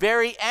he was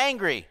very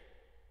angry.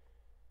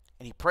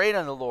 And he prayed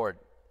unto the Lord.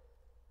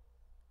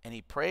 And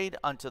he prayed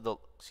unto the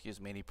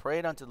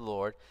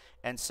Lord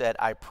and said,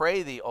 I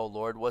pray thee, O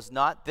Lord, was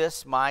not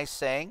this my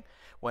saying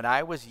when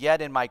I was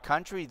yet in my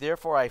country?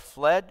 Therefore I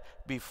fled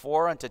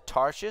before unto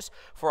Tarshish,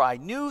 for I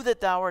knew that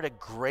thou art a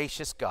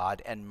gracious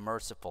God and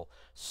merciful,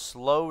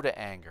 slow to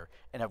anger,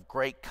 and of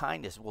great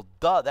kindness. Well,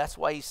 that's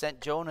why he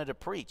sent Jonah to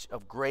preach,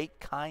 of great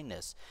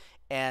kindness,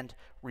 and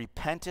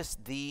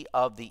repentest thee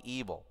of the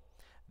evil.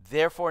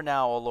 Therefore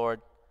now, O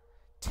Lord,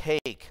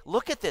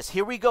 look at this,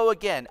 here we go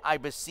again, I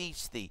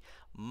beseech thee,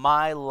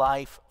 my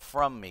life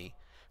from me,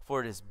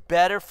 for it is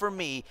better for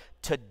me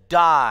to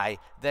die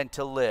than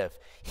to live.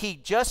 He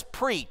just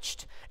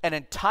preached. An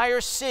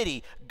entire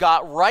city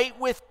got right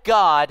with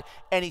God,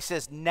 and he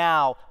says,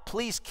 now,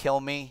 please kill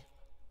me.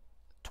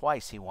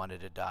 Twice he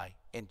wanted to die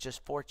in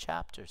just 4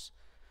 chapters.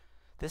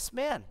 This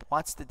man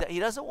wants to die. He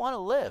doesn't want to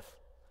live.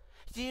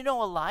 Do you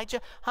know Elijah?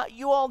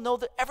 You all know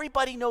that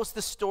everybody knows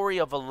the story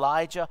of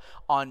Elijah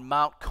on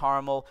Mount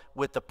Carmel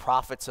with the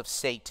prophets of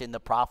Satan, the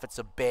prophets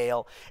of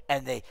Baal,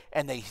 and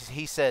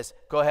he says,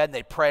 go ahead, and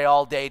they pray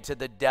all day to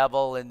the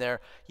devil, and they're,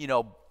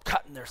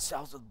 cutting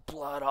themselves with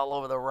blood all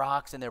over the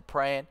rocks, and they're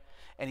praying.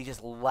 And he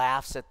just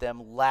laughs at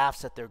them,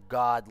 laughs at their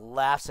God,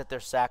 laughs at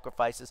their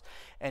sacrifices.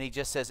 And he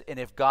just says, and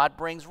if God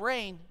brings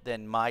rain,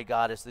 then my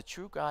God is the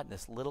true God. And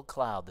this little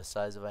cloud the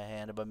size of a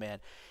hand of a man.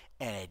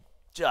 And it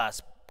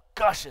just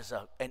gushes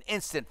up. An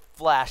instant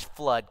flash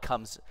flood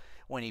comes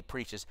when he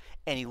preaches.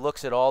 And he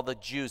looks at all the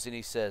Jews and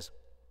he says,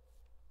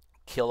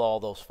 kill all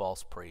those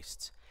false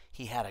priests.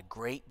 He had a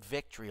great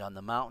victory on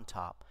the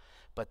mountaintop.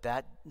 But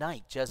that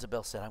night,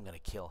 Jezebel said, I'm going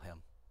to kill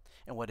him.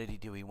 And what did he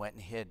do? He went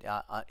and hid.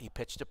 He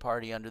pitched a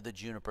party under the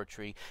juniper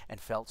tree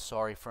and felt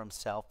sorry for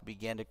himself,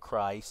 began to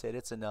cry. He said,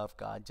 it's enough,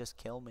 God, just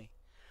kill me.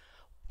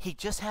 He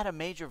just had a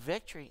major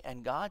victory,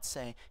 and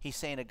he's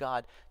saying to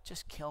God,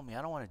 just kill me.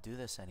 I don't want to do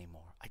this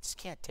anymore. I just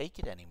can't take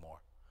it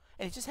anymore.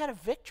 And he just had a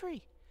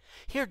victory.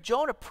 Here,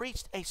 Jonah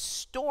preached a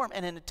storm,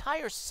 and an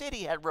entire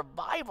city had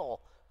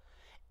revival.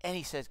 And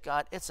he says,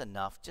 God, it's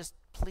enough.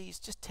 Please,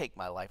 just take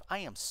my life. I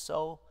am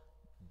so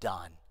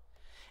done.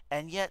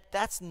 And yet,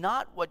 that's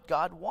not what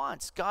God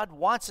wants. God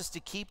wants us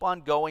to keep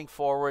on going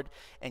forward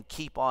and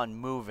keep on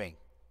moving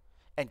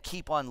and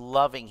keep on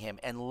loving him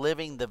and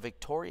living the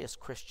victorious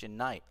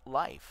Christian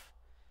life.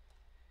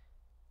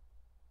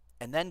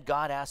 And then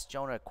God asked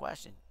Jonah a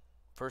question.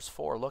 Verse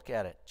 4, look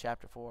at it,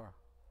 chapter 4.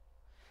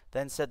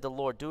 Then said the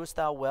Lord, doest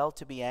thou well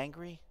to be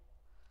angry?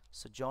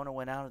 So Jonah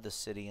went out of the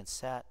city and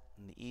sat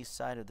on the east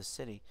side of the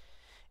city,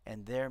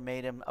 and there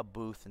made him a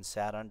booth and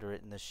sat under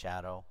it in the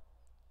shadow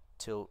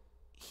till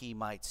he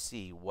might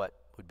see what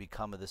would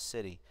become of the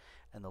city.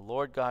 And the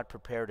Lord God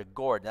prepared a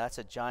gourd. Now, that's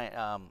a giant,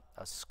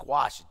 a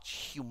squash, a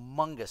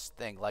humongous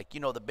thing. Like,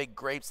 the big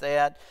grapes they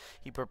had.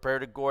 He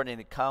prepared a gourd,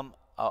 and it come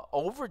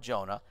over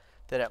Jonah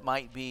that it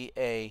might be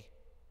a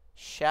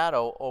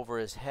shadow over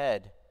his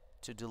head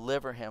to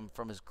deliver him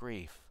from his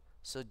grief.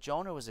 So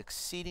Jonah was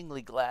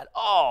exceedingly glad.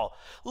 Oh,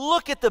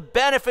 look at the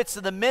benefits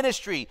of the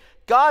ministry.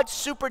 God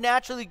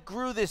supernaturally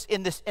grew this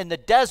in the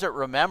desert,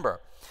 remember.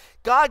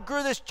 God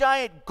grew this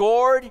giant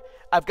gourd.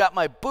 I've got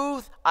my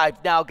booth.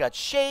 I've now got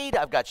shade.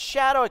 I've got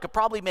shadow. I could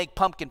probably make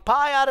pumpkin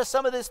pie out of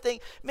some of this thing.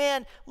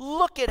 Man,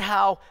 look at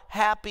how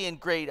happy and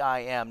great I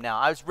am now.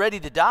 I was ready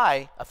to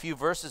die a few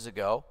verses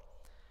ago,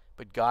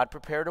 but God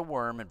prepared a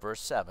worm in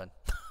verse 7.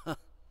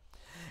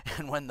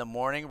 And when the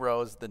morning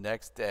rose the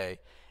next day,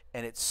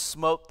 and it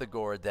smote the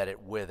gourd that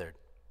it withered.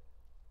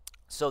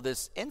 So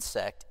this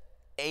insect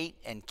ate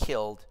and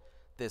killed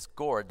this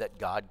gourd that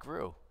God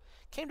grew.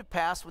 It came to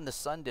pass when the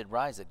sun did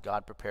rise that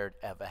God prepared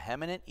a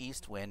vehement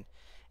east wind,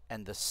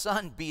 and the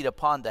sun beat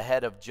upon the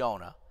head of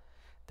Jonah,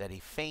 that he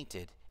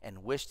fainted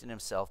and wished in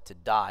himself to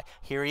die.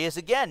 Here he is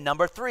again,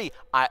 number 3.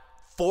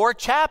 4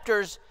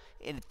 chapters,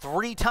 in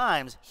 3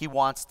 times he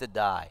wants to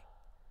die.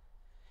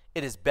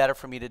 It is better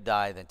for me to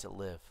die than to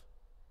live.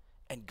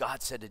 And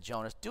God said to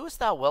Jonah, doest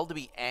thou well to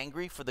be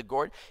angry for the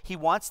gourd? He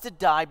wants to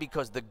die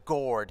because the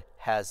gourd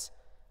has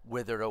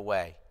withered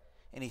away.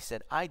 And he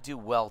said, I do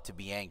well to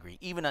be angry,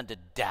 even unto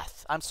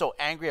death. I'm so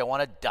angry I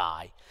want to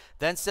die.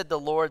 Then said the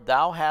Lord,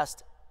 thou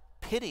hast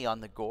pity on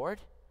the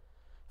gourd,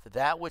 for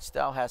that which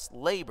thou hast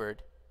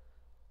labored,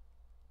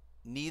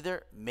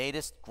 neither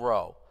madest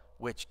grow,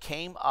 which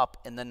came up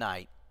in the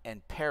night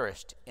and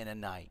perished in a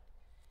night.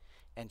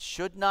 And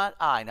should not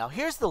I? Now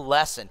here's the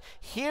lesson.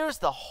 Here's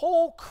the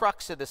whole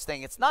crux of this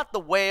thing. It's not the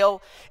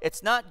wail.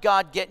 It's not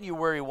God getting you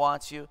where he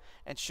wants you.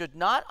 And should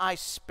not I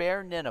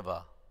spare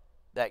Nineveh,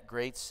 that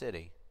great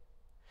city,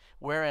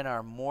 wherein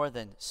are more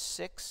than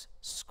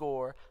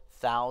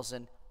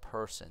 60,000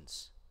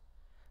 persons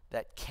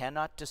that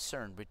cannot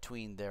discern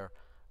between their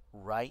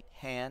right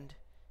hand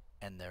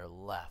and their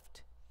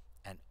left,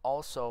 and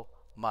also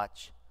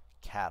much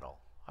cattle.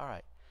 All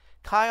right.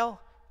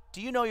 Kyle,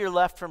 do you know your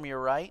left from your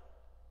right?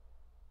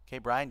 Okay,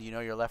 Brian, do you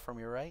know your left from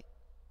your right?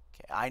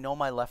 Okay, I know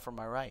my left from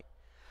my right.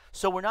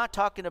 So we're not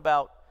talking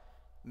about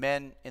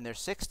men in their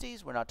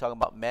 60s. We're not talking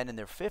about men in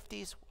their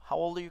 50s. How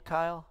old are you,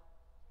 Kyle?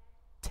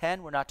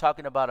 10. We're not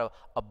talking about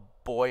a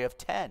boy of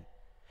 10.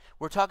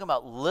 We're talking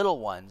about little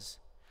ones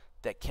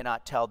that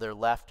cannot tell their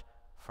left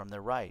from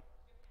their right.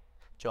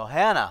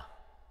 Johanna,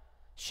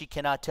 she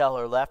cannot tell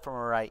her left from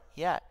her right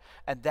yet.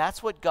 And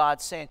that's what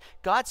God's saying.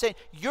 God's saying,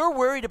 you're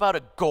worried about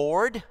a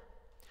gourd,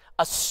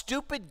 a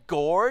stupid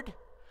gourd,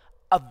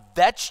 a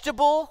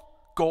vegetable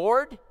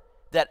gourd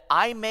that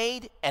I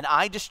made and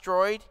I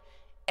destroyed,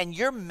 and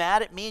you're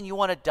mad at me and you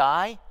want to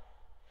die?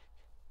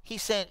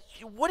 He's saying,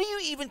 what are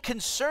you even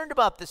concerned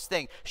about this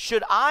thing?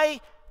 Should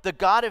I, the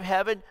God of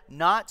heaven,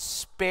 not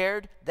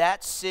spared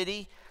that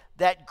city,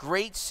 that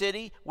great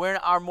city, wherein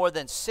are more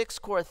than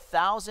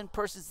 6,000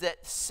 persons,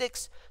 that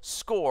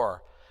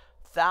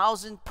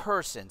 6,000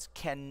 persons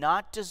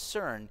cannot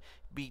discern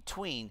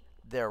between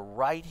their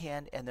right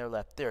hand and their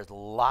left? There's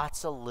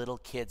lots of little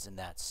kids in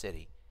that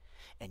city,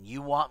 and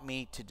you want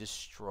me to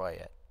destroy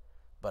it,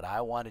 but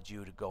I wanted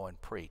you to go and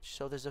preach.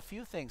 So there's a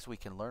few things we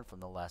can learn from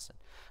the lesson.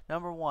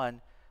 Number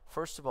one,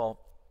 first of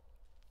all,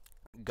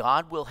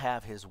 God will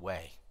have his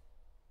way.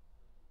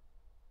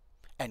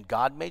 And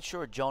God made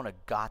sure Jonah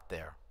got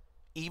there.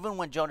 Even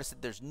when Jonah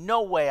said, there's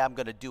no way I'm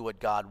going to do what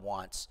God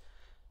wants,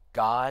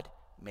 God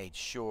made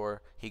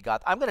sure he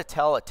got. I'm going to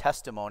tell a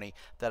testimony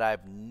that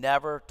I've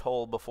never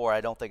told before.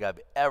 I don't think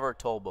I've ever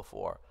told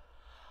before.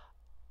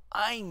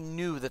 I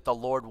knew that the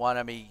Lord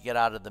wanted me to get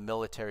out of the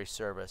military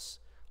service,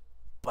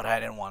 but I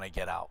didn't want to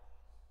get out.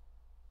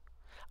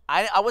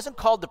 I wasn't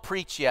called to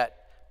preach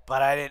yet,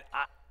 but I didn't.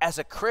 As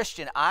a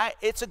Christian,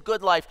 it's a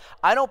good life.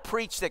 I don't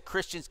preach that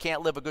Christians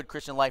can't live a good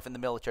Christian life in the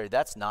military.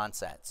 That's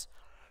nonsense.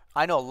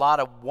 I know a lot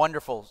of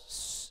wonderful,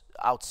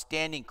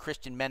 outstanding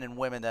Christian men and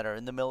women that are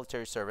in the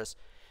military service,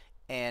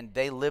 and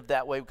they live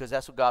that way because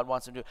that's what God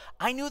wants them to do.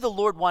 I knew the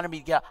Lord wanted me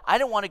to get out. I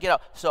didn't want to get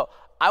out. So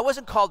I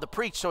wasn't called to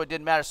preach, so it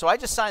didn't matter. So I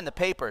just signed the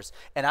papers,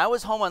 and I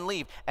was home on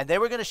leave, and they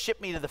were going to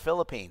ship me to the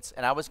Philippines,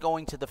 and I was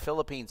going to the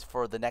Philippines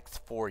for the next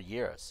 4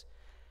 years.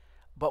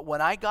 But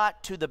when I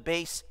got to the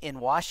base in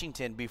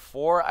Washington,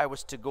 before I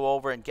was to go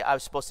over and I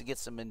was supposed to get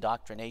some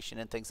indoctrination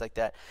and things like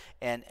that,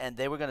 and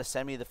they were going to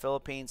send me to the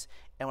Philippines,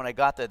 and when I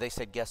got there, they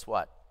said, guess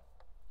what?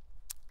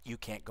 You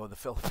can't go to the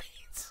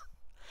Philippines.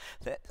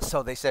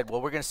 So they said,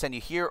 well, we're going to send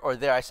you here or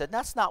there. I said,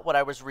 that's not what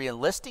I was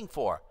re-enlisting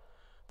for.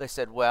 They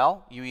said,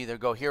 well, you either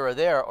go here or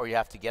there or you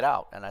have to get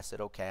out. And I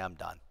said, okay, I'm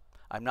done.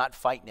 I'm not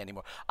fighting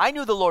anymore. I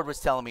knew the Lord was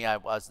telling me I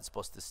wasn't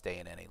supposed to stay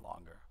in any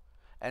longer.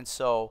 And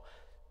so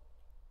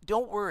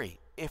don't worry.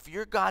 If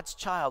you're God's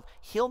child,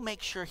 he'll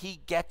make sure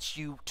he gets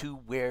you to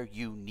where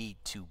you need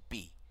to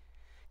be.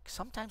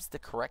 Sometimes the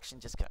correction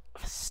just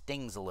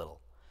stings a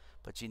little,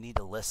 but you need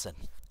to listen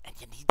and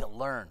you need to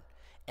learn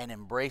and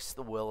embrace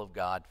the will of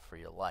God for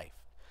your life.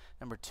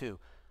 Number two,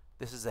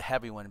 this is a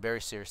heavy one,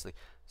 very seriously.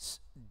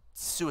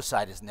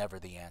 Suicide is never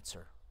the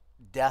answer.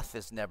 Death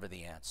is never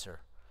the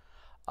answer.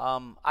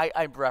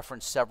 I've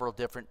referenced several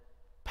different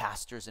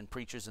pastors and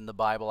preachers in the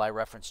Bible. I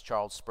referenced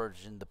Charles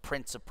Spurgeon, the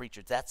Prince of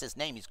Preachers. That's his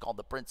name. He's called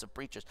the Prince of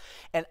Preachers.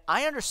 And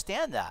I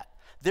understand that.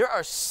 There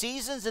are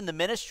seasons in the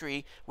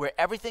ministry where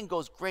everything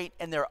goes great,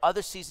 and there are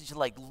other seasons you're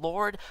like,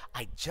 Lord,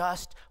 I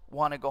just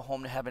want to go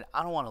home to heaven.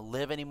 I don't want to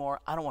live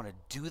anymore. I don't want to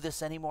do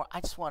this anymore. I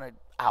just want to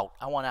out.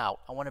 I want out.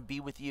 I want to be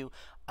with you.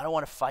 I don't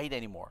want to fight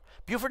anymore.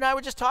 Buford and I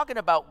were just talking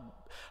about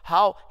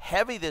how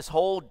heavy this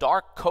whole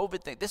dark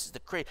COVID thing, this is the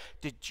crazy.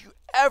 Did you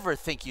ever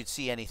think you'd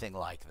see anything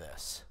like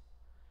this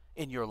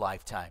in your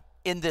lifetime,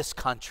 in this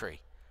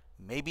country?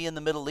 Maybe in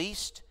the Middle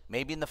East,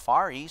 maybe in the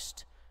Far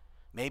East,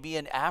 maybe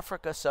in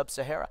Africa,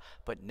 Sub-Sahara,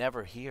 but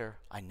never here.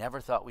 I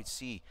never thought we'd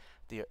see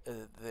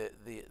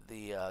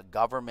the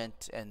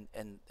government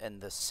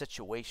and the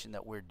situation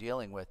that we're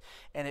dealing with.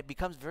 And it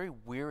becomes very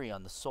weary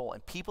on the soul.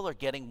 And people are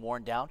getting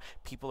worn down.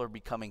 People are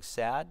becoming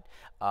sad.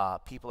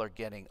 People are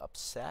getting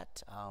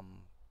upset.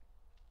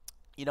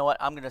 You know what?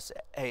 I'm going to say,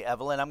 hey,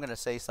 Evelyn, I'm going to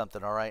say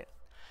something, all right?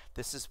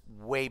 This is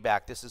way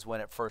back. This is when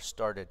it first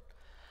started.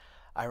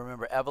 I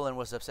remember Evelyn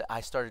was upset.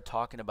 I started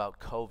talking about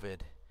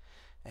COVID,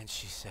 and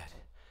she said,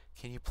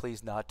 can you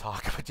please not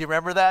talk about it? Do you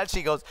remember that?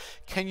 She goes,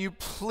 can you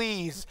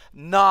please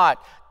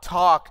not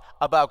talk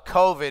about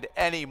COVID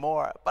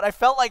anymore? But I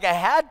felt like I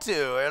had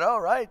to,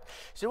 right?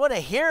 She didn't want to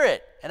hear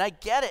it, and I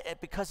get it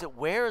because it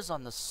wears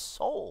on the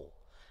soul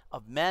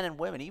of men and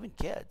women, even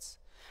kids.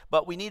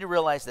 But we need to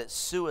realize that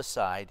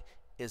suicide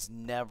is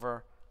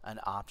never an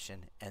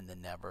option, and the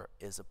never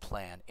is a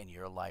plan in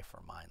your life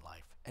or my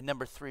life. And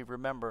number three,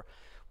 remember,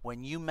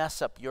 When you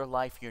mess up your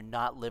life, you're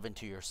not living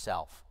to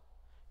yourself.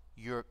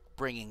 You're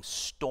bringing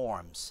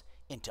storms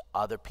into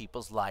other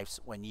people's lives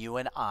when you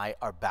and I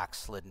are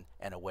backslidden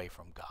and away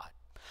from God.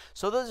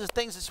 So those are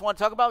things I just want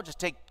to talk about. Just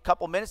take a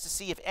couple minutes to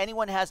see if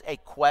anyone has a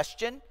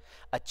question,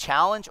 a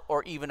challenge,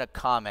 or even a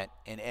comment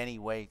in any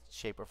way,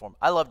 shape, or form.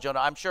 I love Jonah.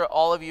 I'm sure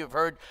all of you have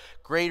heard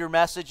greater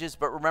messages,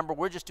 but remember,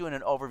 we're just doing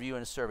an overview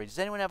and a survey. Does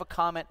anyone have a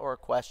comment or a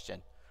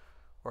question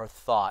or a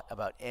thought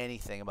about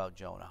anything about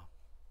Jonah?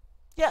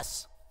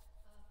 Yes.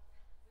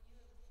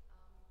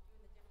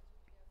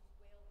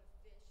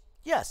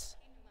 Yes.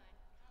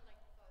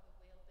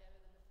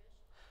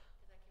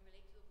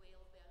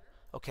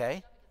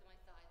 Okay.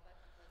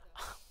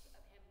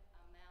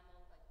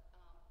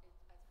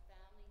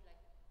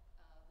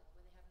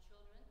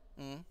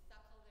 Mm.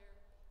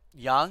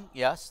 Young,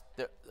 yes.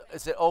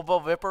 Is it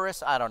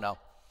ovoviviparous? I don't know.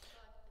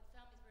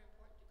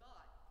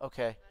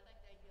 Okay.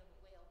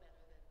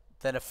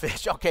 Than a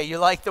fish. Okay, you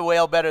like the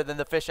whale better than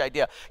the fish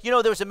idea. You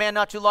know, there was a man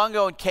not too long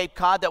ago in Cape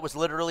Cod that was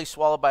literally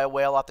swallowed by a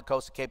whale off the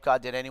coast of Cape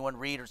Cod. Did anyone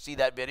read or see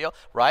that video?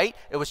 Right?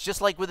 It was just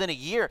like within a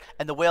year,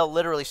 and the whale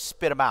literally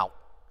spit him out.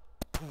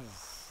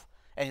 Poof.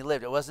 And he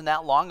lived. It wasn't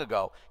that long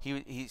ago.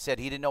 He said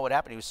he didn't know what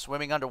happened. He was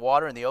swimming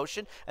underwater in the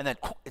ocean, and then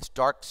it's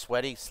dark,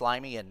 sweaty,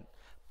 slimy, and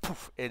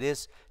poof, it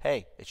is.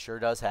 Hey, it sure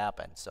does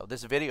happen. So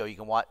there's a video you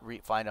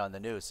can find on the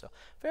news. So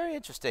very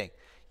interesting.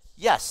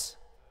 Yes.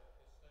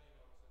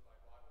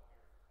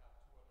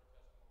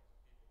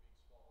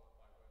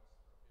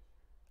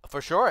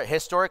 For sure.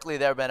 Historically,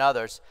 there have been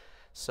others.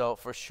 So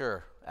for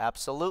sure.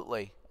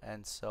 Absolutely.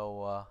 And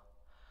so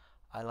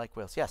I like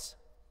whales. Yes.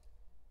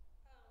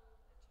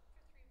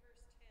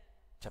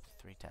 Chapter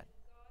 3:10.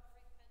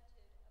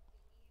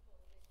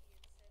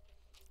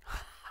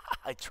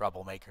 A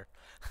troublemaker.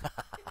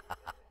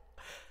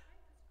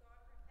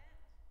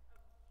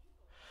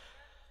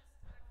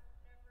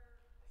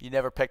 You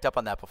never picked up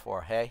on that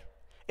before, hey?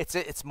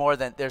 It's more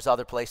than, there's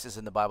other places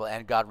in the Bible,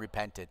 and God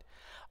repented.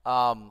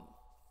 Oh,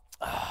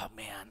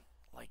 man,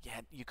 like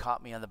you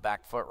caught me on the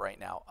back foot right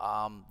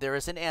now. There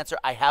is an answer.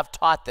 I have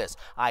taught this.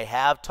 I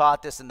have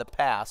taught this in the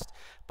past,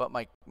 but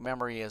my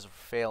memory is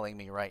failing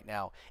me right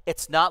now.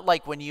 It's not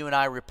like when you and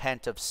I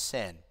repent of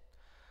sin.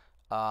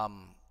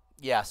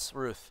 Yes,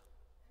 Ruth.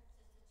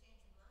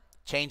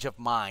 Change of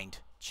mind.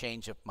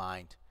 Change of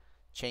mind.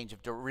 Change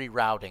of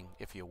rerouting,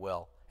 if you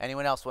will.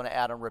 Anyone else want to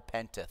add on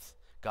repenteth?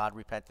 God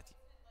repenteth.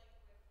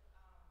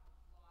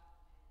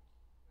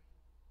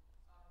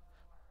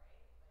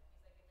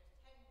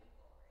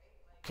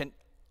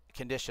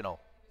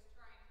 Conditional.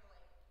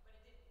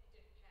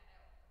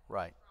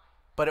 Right.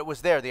 But it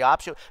was there. The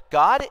option.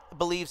 God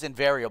believes in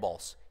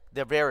variables.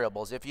 They're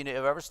variables. If you've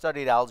ever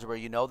studied algebra,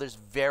 you know there's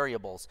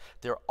variables.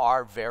 There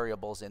are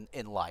variables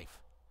in life.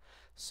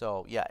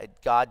 So, yeah,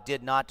 God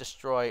did not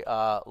destroy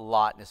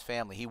Lot and his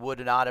family. He would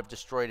not have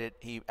destroyed it.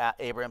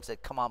 Abraham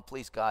said, come on,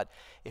 please, God.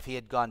 If he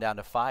had gone down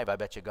to 5, I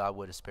bet you God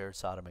would have spared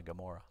Sodom and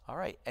Gomorrah. All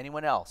right.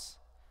 Anyone else?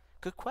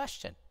 Good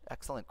question.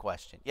 Excellent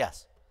question.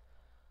 Yes.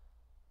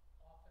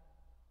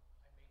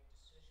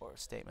 Or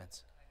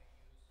statements.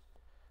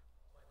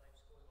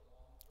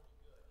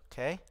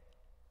 Okay.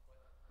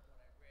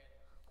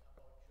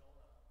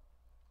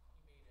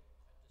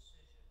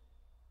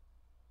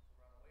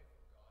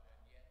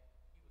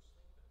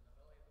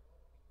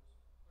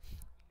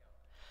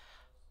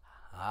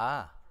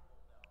 Ah.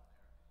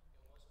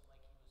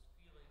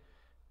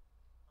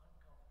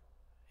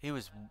 He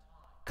was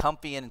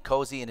comfy and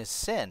cozy in his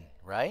sin,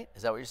 right?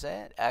 Is that what you're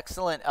saying?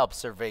 Excellent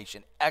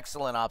observation.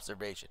 Excellent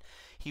observation.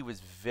 He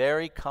was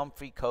very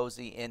comfy,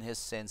 cozy in his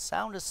sin,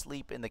 sound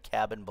asleep in the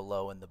cabin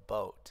below in the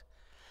boat.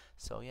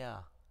 So, yeah.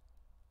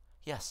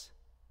 Yes.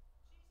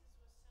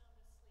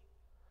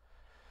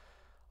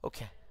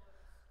 Okay.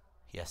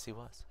 Yes, he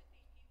was.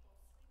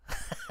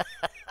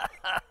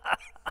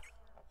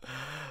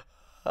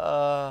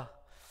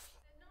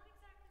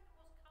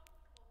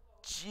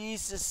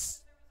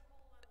 Jesus.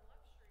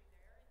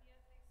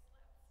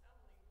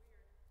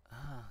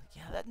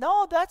 Yeah,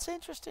 no, that's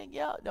interesting.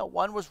 Yeah, no,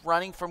 one was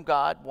running from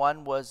God.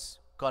 One was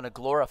going to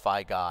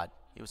glorify God.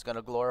 He was going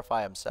to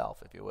glorify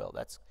himself, if you will.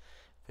 That's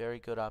very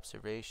good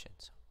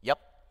observations. Yep.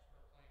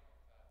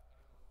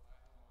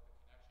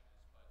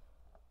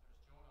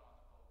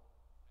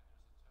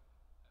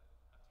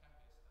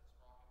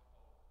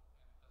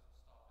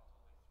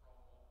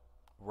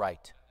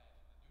 Right.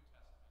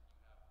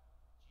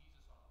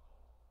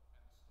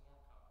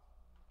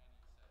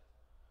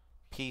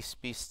 Peace,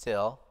 be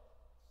still.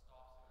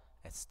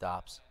 It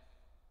stops.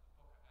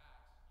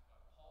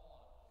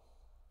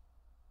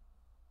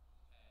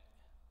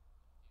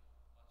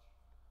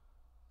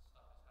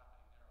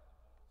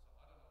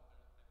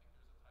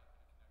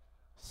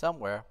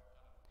 Somewhere.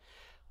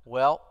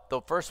 Well,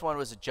 the first one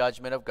was a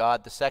judgment of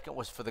God. The second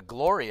was for the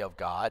glory of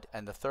God.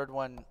 And the third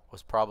one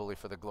was probably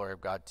for the glory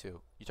of God,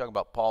 too. You're talking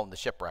about Paul and the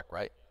shipwreck,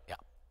 right? Yeah.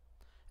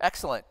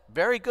 Excellent.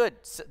 Very good.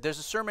 There's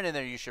a sermon in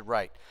there you should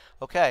write.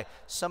 Okay.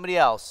 Somebody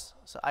else.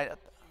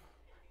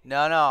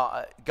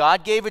 No.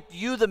 God gave it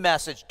you the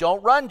message.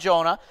 Don't run,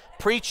 Jonah.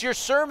 Preach your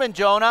sermon,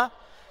 Jonah.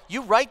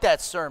 You write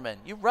that sermon.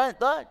 You write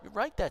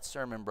that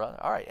sermon, brother.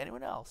 All right.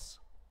 Anyone else?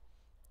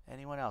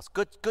 Anyone else?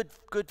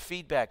 Good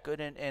feedback,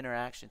 good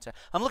interactions.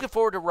 I'm looking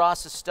forward to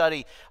Ross's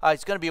study.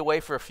 He's going to be away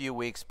for a few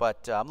weeks,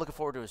 but I'm looking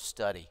forward to his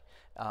study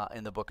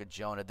in the book of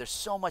Jonah. There's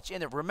so much in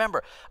there.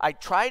 Remember, I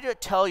try to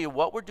tell you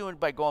what we're doing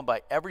by going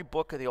by every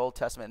book of the Old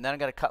Testament, and then I'm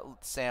going to cut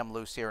Sam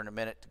loose here in a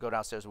minute to go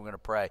downstairs and we're going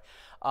to pray.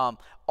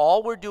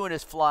 All we're doing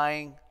is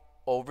flying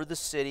over the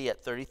city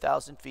at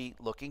 30,000 feet,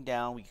 looking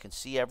down. You can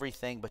see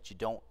everything, but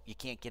you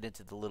can't get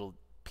into the little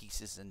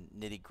pieces and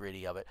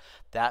nitty-gritty of it.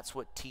 That's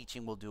what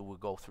teaching will do. We'll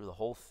go through the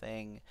whole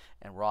thing,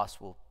 and Ross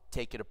will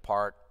take it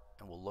apart,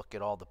 and we'll look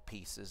at all the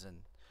pieces, and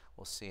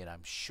we'll see it.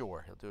 I'm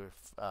sure he'll do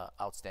an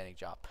outstanding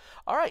job.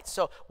 All right,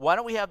 so why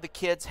don't we have the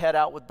kids head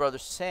out with Brother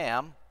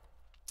Sam,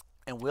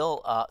 and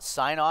we'll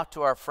sign off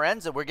to our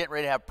friends, and we're getting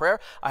ready to have prayer.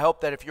 I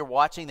hope that if you're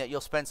watching that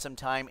you'll spend some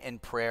time in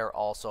prayer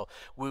also.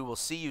 We will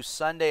see you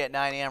Sunday at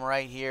 9 a.m.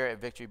 right here at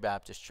Victory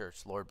Baptist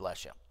Church. Lord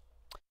bless you.